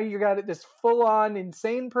England. Now you got this full-on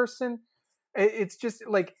insane person. It's just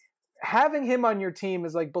like having him on your team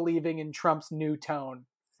is like believing in Trump's new tone.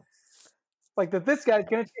 Like that this guy's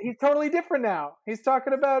he's totally different now. He's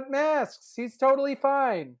talking about masks. He's totally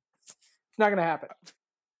fine. It's not going to happen.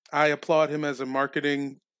 I applaud him as a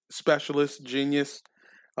marketing specialist, genius.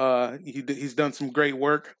 He's done some great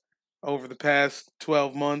work over the past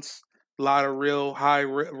 12 months. A lot of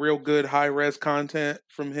real good high-res content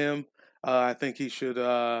from him. I think he should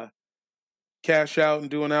cash out and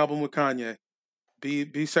do an album with Kanye.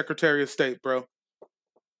 Be Secretary of State, bro.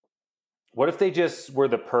 What if they just were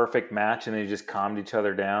the perfect match and they just calmed each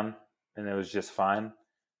other down and it was just fine?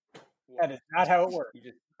 That is not how it works.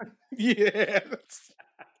 Yeah.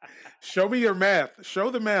 Show me your math.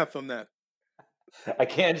 Show the math on that. I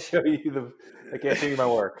can't show you my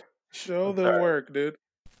work. Show the work, dude.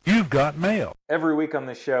 You've got mail. Every week on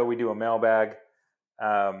this show, we do a mailbag.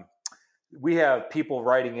 We have people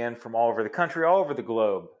writing in from all over the country, all over the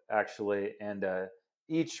globe, actually. And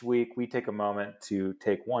each week, we take a moment to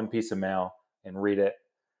take one piece of mail and read it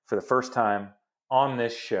for the first time on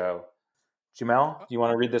this show. Jamel, do you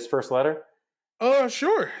want to read this first letter?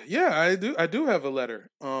 Sure. Yeah, I do have a letter.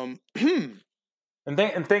 And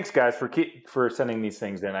thanks, guys, for sending these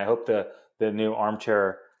things in. I hope the new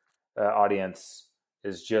armchair audience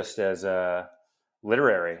is just as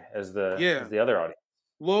literary as the other audience.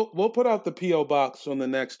 We'll put out the P.O. box on the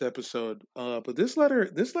next episode. But this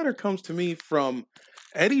letter comes to me from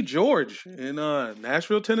Eddie George in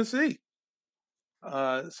Nashville, Tennessee.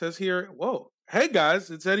 It says here, whoa, hey guys,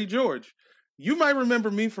 it's Eddie George. You might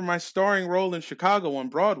remember me from my starring role in Chicago on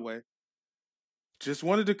Broadway. Just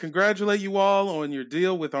wanted to congratulate you all on your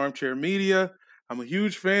deal with Armchair Media. I'm a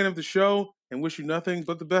huge fan of the show and wish you nothing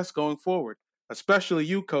but the best going forward, especially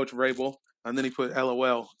you, Coach Vrabel. And then he put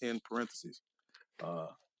LOL in parentheses.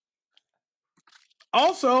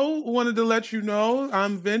 Also, wanted to let you know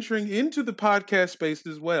I'm venturing into the podcast space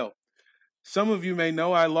as well. Some of you may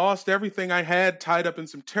know I lost everything I had tied up in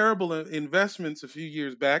some terrible investments a few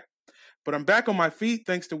years back, but I'm back on my feet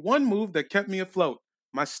thanks to one move that kept me afloat,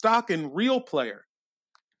 my stock in Real Player.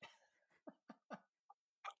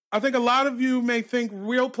 I think a lot of you may think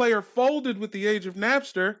Real Player folded with the age of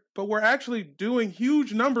Napster, but we're actually doing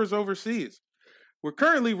huge numbers overseas. We're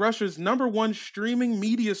currently Russia's #1 streaming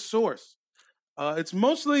media source. It's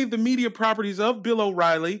mostly the media properties of Bill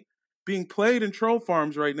O'Reilly being played in troll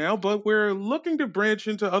farms right now, but we're looking to branch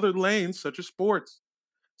into other lanes such as sports.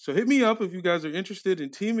 So hit me up if you guys are interested in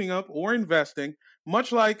teaming up or investing,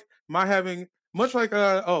 much like my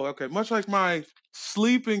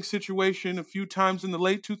sleeping situation a few times in the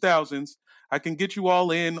late 2000s. I can get you all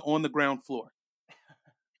in on the ground floor.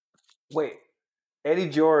 Wait, Eddie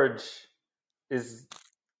George is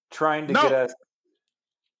trying to get us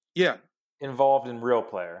involved in Real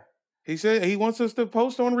Player. He said he wants us to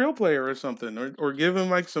post on Real Player or something, or give him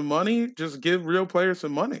like some money. Just give Real Player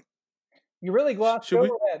some money. You really glossed over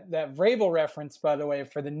that Vrabel reference, by the way,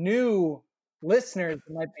 for the new listeners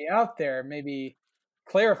that might be out there. Maybe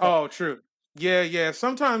clarify. Oh, true. Yeah.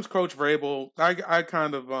 Sometimes Coach Vrabel, I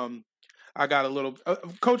kind of I got a little.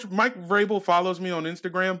 Coach Mike Vrabel follows me on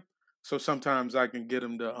Instagram, so sometimes I can get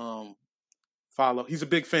him to follow. He's a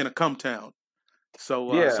big fan of Cumtown.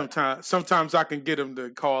 So sometimes I can get him to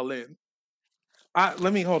call in.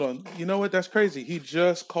 Hold on. You know what? That's crazy. He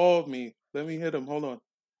just called me. Let me hit him. Hold on.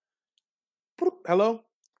 Hello?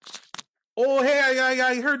 Oh, hey,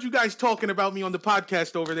 I heard you guys talking about me on the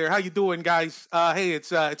podcast over there. How you doing, guys? Hey, it's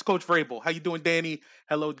Coach Vrabel. How you doing, Danny?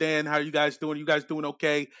 Hello, Dan. How are you guys doing? You guys doing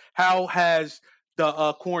okay? How has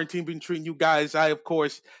the quarantine been treating you guys? I, of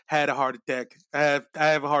course, had a heart attack. I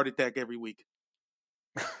have a heart attack every week.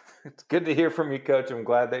 It's good to hear from you, Coach. I'm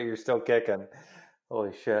glad that you're still kicking.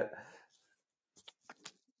 Holy shit.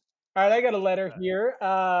 All right, I got a letter here.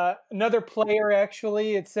 Another player,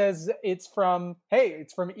 actually. It says it's from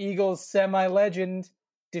Eagles semi-legend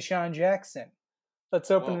Deshaun Jackson.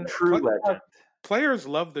 Let's open True legend. Players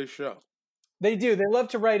love this show. They do. They love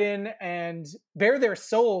to write in and bare their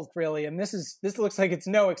souls, really. And this looks like it's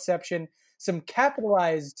no exception. Some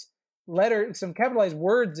capitalized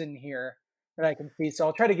words in here that I can see. So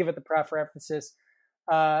I'll try to give it the proper emphasis.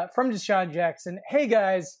 From Deshaun Jackson. Hey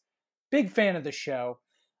guys, big fan of the show.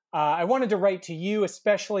 I wanted to write to you,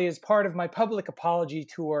 especially as part of my public apology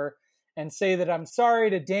tour, and say that I'm sorry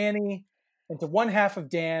to Danny and to one half of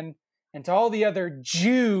Dan and to all the other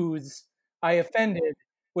Jews I offended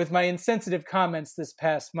with my insensitive comments this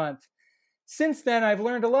past month. Since then, I've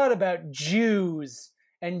learned a lot about Jews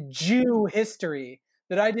and Jew history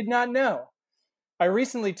that I did not know. I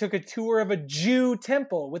recently took a tour of a Jew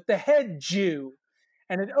temple with the head Jew,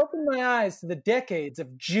 and it opened my eyes to the decades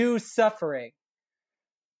of Jew suffering.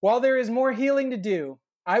 While there is more healing to do,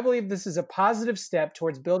 I believe this is a positive step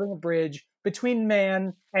towards building a bridge between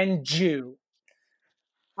man and Jew.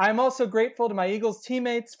 I am also grateful to my Eagles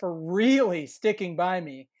teammates for really sticking by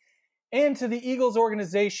me, and to the Eagles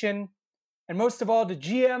organization, and most of all to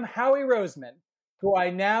GM Howie Roseman, who I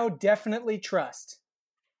now definitely trust.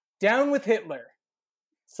 Down with Hitler.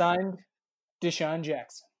 Signed, Deshaun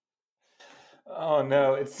Jackson. Oh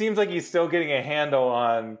no! It seems like he's still getting a handle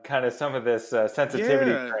on kind of some of this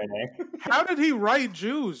sensitivity Yeah. training. How did he write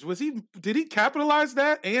Jews? Did he capitalize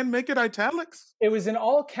that and make it italics? It was in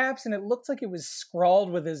all caps, and it looked like it was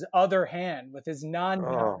scrawled with his other hand, with his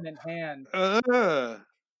non-dominant hand. Oh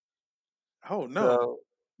no.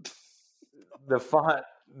 So, the font,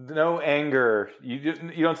 no anger.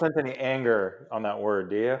 You don't sense any anger on that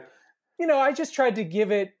word, do you? You know, I just tried to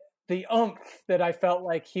give it the oomph that I felt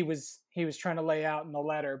like he was trying to lay out in the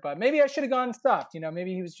letter. But maybe I should have gone soft. You know,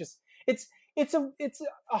 maybe he was just. It's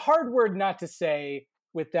a hard word not to say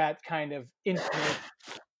with that kind of intimate.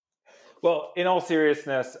 Well, in all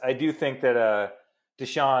seriousness, I do think that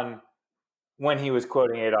Deshaun, when he was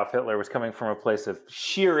quoting Adolf Hitler, was coming from a place of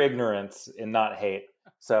sheer ignorance and not hate.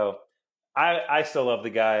 So I still love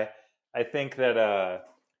the guy. I think that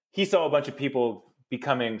he saw a bunch of people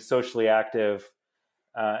becoming socially active,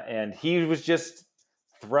 and he was just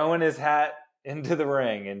throwing his hat into the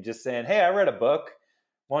ring and just saying, hey, I read a book.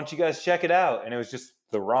 Why don't you guys check it out? And it was just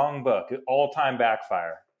the wrong book. All-time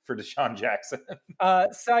backfire for Deshaun Jackson.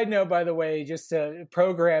 Side note, by the way, just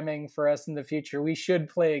programming for us in the future, we should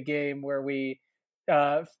play a game where we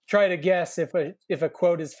try to guess if a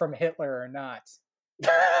quote is from Hitler or not.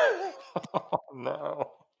 Oh,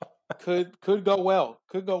 no. Could go well.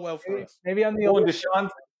 Could go well for us. Maybe on the Well, old.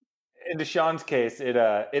 in Deshaun's case,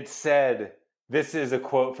 it said this is a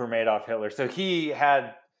quote from Adolf Hitler. So he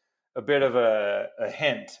had a bit of a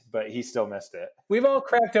hint, but he still missed it. We've all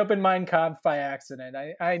cracked open Mein Kampf by accident.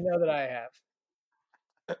 I know that I have.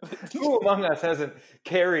 Who among us hasn't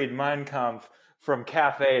carried Mein Kampf from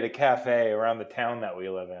cafe to cafe around the town that we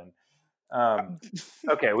live in?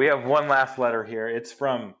 Okay, we have one last letter here. It's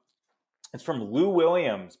from Lou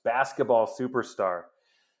Williams, basketball superstar.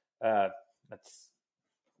 I'm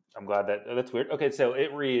glad that's weird. Okay, so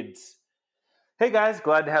it reads, hey guys,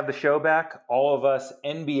 glad to have the show back. All of us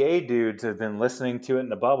NBA dudes have been listening to it in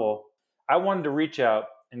the bubble. I wanted to reach out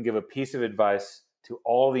and give a piece of advice to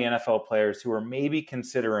all the NFL players who are maybe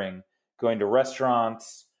considering going to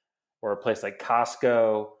restaurants or a place like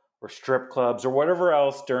Costco or strip clubs or whatever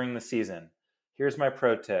else during the season. Here's my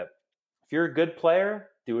pro tip. If you're a good player,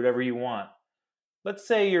 do whatever you want. Let's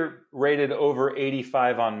say you're rated over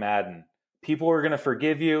 85 on Madden. People are going to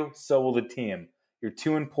forgive you, so will the team. You're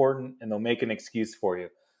too important, and they'll make an excuse for you.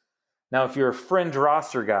 Now, if you're a fringe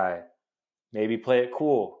roster guy, maybe play it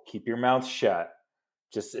cool. Keep your mouth shut.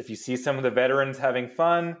 Just if you see some of the veterans having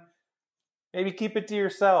fun, maybe keep it to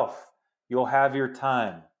yourself. You'll have your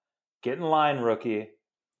time. Get in line, rookie.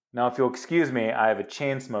 Now, if you'll excuse me, I have a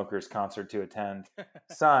Chainsmokers concert to attend.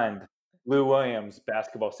 Signed, Lou Williams,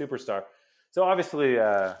 basketball superstar. So obviously,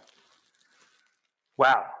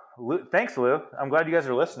 wow. Thanks, Lou. I'm glad you guys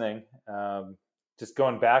are listening. Just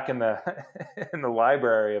going back in the in the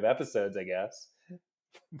library of episodes, I guess.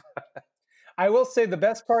 I will say the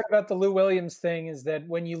best part about the Lou Williams thing is that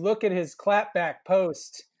when you look at his clapback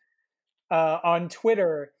post on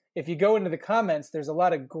Twitter, if you go into the comments, there's a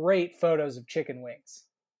lot of great photos of chicken wings.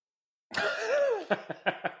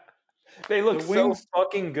 They look so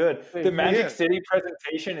fucking good. The Magic Yeah. City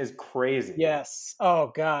presentation is crazy. Yes.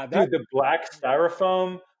 Oh God. Dude, the black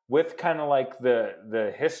styrofoam with kind of like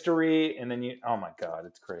the history, and then oh my God,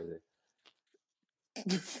 it's crazy.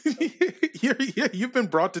 You've been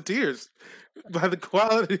brought to tears by the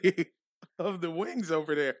quality of the wings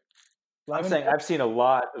over there. I'm saying I've seen a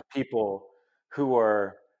lot of people who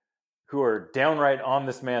are downright on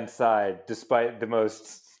this man's side, despite the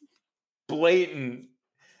most blatant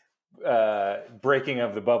breaking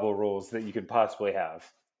of the bubble rules that you could possibly have.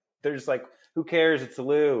 They're just like, who cares? It's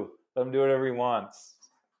Lou. Let him do whatever he wants.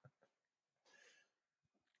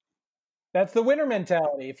 That's the winner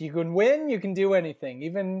mentality. If you can win, you can do anything,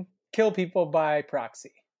 even kill people by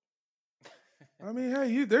proxy. I mean, hey,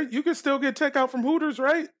 you can still get takeout from Hooters,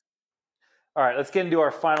 right? All right, let's get into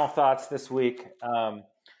our final thoughts this week.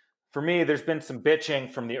 For me, there's been some bitching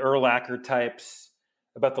from the Urlacher types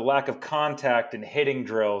about the lack of contact and hitting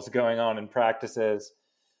drills going on in practices.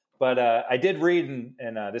 But I did read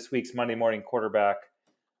in this week's Monday Morning Quarterback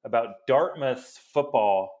about Dartmouth's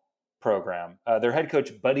football program. Their head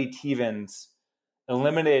coach, Buddy Tevens,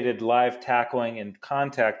 eliminated live tackling and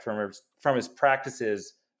contact from his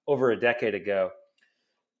practices over a decade ago.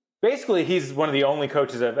 Basically, he's one of the only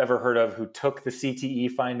coaches I've ever heard of who took the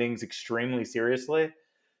CTE findings extremely seriously.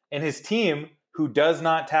 And his team, who does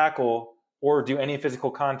not tackle or do any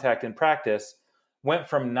physical contact in practice, went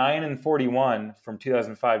from 9-41 from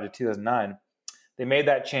 2005 to 2009. They made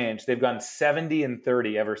that change. They've gone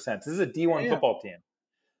 70-30 ever since. This is a D1 football team.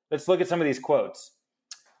 Let's look at some of these quotes.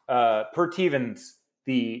 Per Tevens,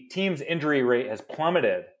 the team's injury rate has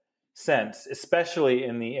plummeted since, especially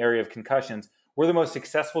in the area of concussions. We're the most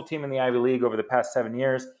successful team in the Ivy League over the past 7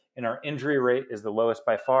 years, and our injury rate is the lowest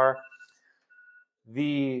by far.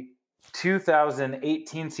 The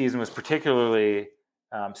 2018 season was particularly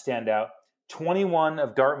standout. 21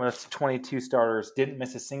 of Dartmouth's 22 starters didn't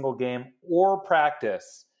miss a single game or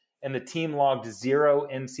practice, and the team logged 0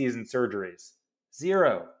 in-season surgeries.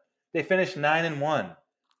 0. They finished 9-1.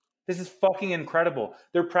 This is fucking incredible.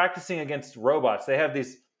 They're practicing against robots. They have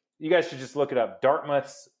these. You guys should just look it up.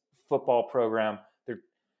 Dartmouth's football program.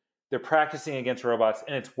 They're practicing against robots,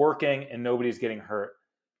 and it's working, and nobody's getting hurt.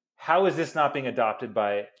 How is this not being adopted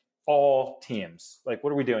by all teams? Like,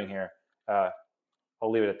 what are we doing here?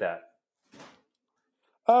 I'll leave it at that.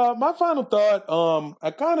 My final thought,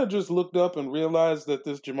 I kind of just looked up and realized that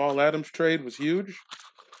this Jamal Adams trade was huge.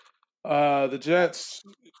 The Jets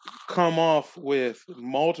come off with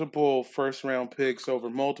multiple first-round picks over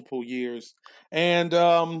multiple years, and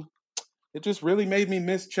it just really made me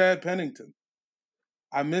miss Chad Pennington.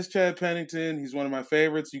 I miss Chad Pennington. He's one of my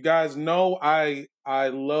favorites. You guys know I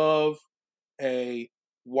love a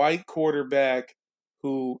white quarterback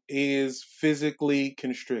who is physically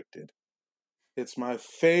constricted. It's my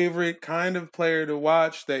favorite kind of player to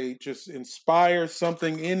watch. They just inspire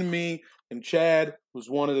something in me, and Chad was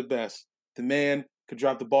one of the best. The man could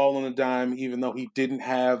drop the ball on a dime even though he didn't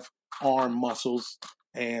have arm muscles,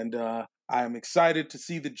 and I'm excited to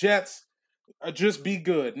see the Jets just be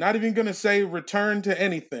good. Not even going to say return to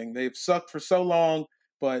anything. They've sucked for so long,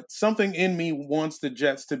 but something in me wants the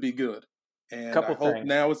Jets to be good, and I hope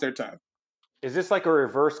now is their time. Is this like a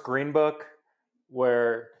reverse Green Book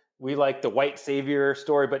where we like the white savior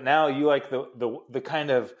story, but now you like the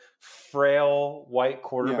kind of frail white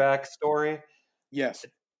quarterback story? Yes.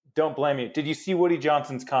 Don't blame you. Did you see Woody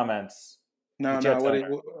Johnson's comments? No.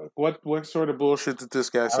 What sort of bullshit did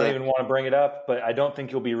this guy say? I don't even want to bring it up, but I don't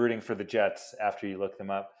think you'll be rooting for the Jets after you look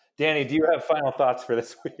them up. Danny, do you have final thoughts for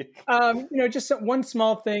this week? Just one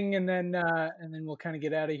small thing, and then we'll kind of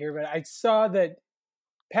get out of here. But I saw that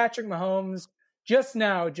Patrick Mahomes just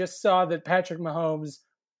saw that Patrick Mahomes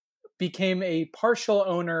became a partial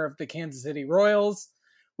owner of the Kansas City Royals,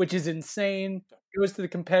 which is insane. It goes to the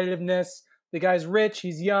competitiveness. The guy's rich.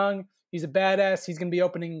 He's young. He's a badass. He's going to be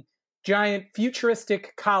opening giant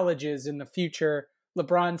futuristic colleges in the future,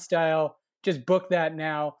 LeBron style. Just book that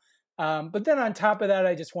now. But then on top of that,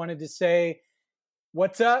 I just wanted to say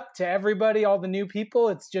what's up to everybody, all the new people.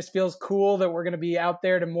 It just feels cool that we're going to be out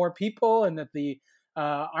there to more people, and that the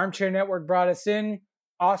Armchair Network brought us in.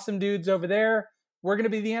 Awesome dudes over there. We're going to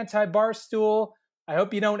be the anti-Barstool. I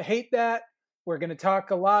hope you don't hate that. We're going to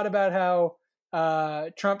talk a lot about how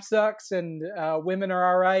Trump sucks and women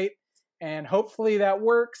are all right. And hopefully that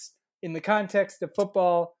works in the context of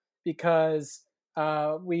football, because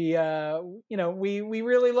we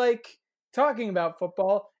really like talking about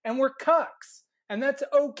football, and we're cucks, and that's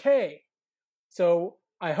okay. So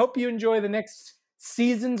I hope you enjoy the next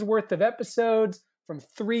season's worth of episodes from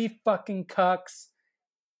 3 fucking cucks.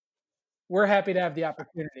 We're happy to have the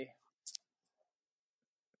opportunity.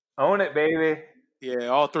 Own it, baby. Yeah,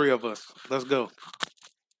 all 3 of us. Let's go.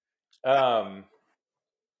 And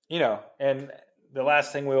the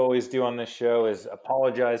last thing we always do on this show is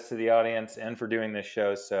apologize to the audience and for doing this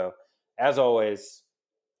show. So, as always,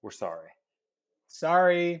 we're sorry.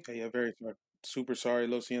 Sorry. Yeah, very sorry. Super sorry,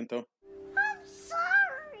 lo siento.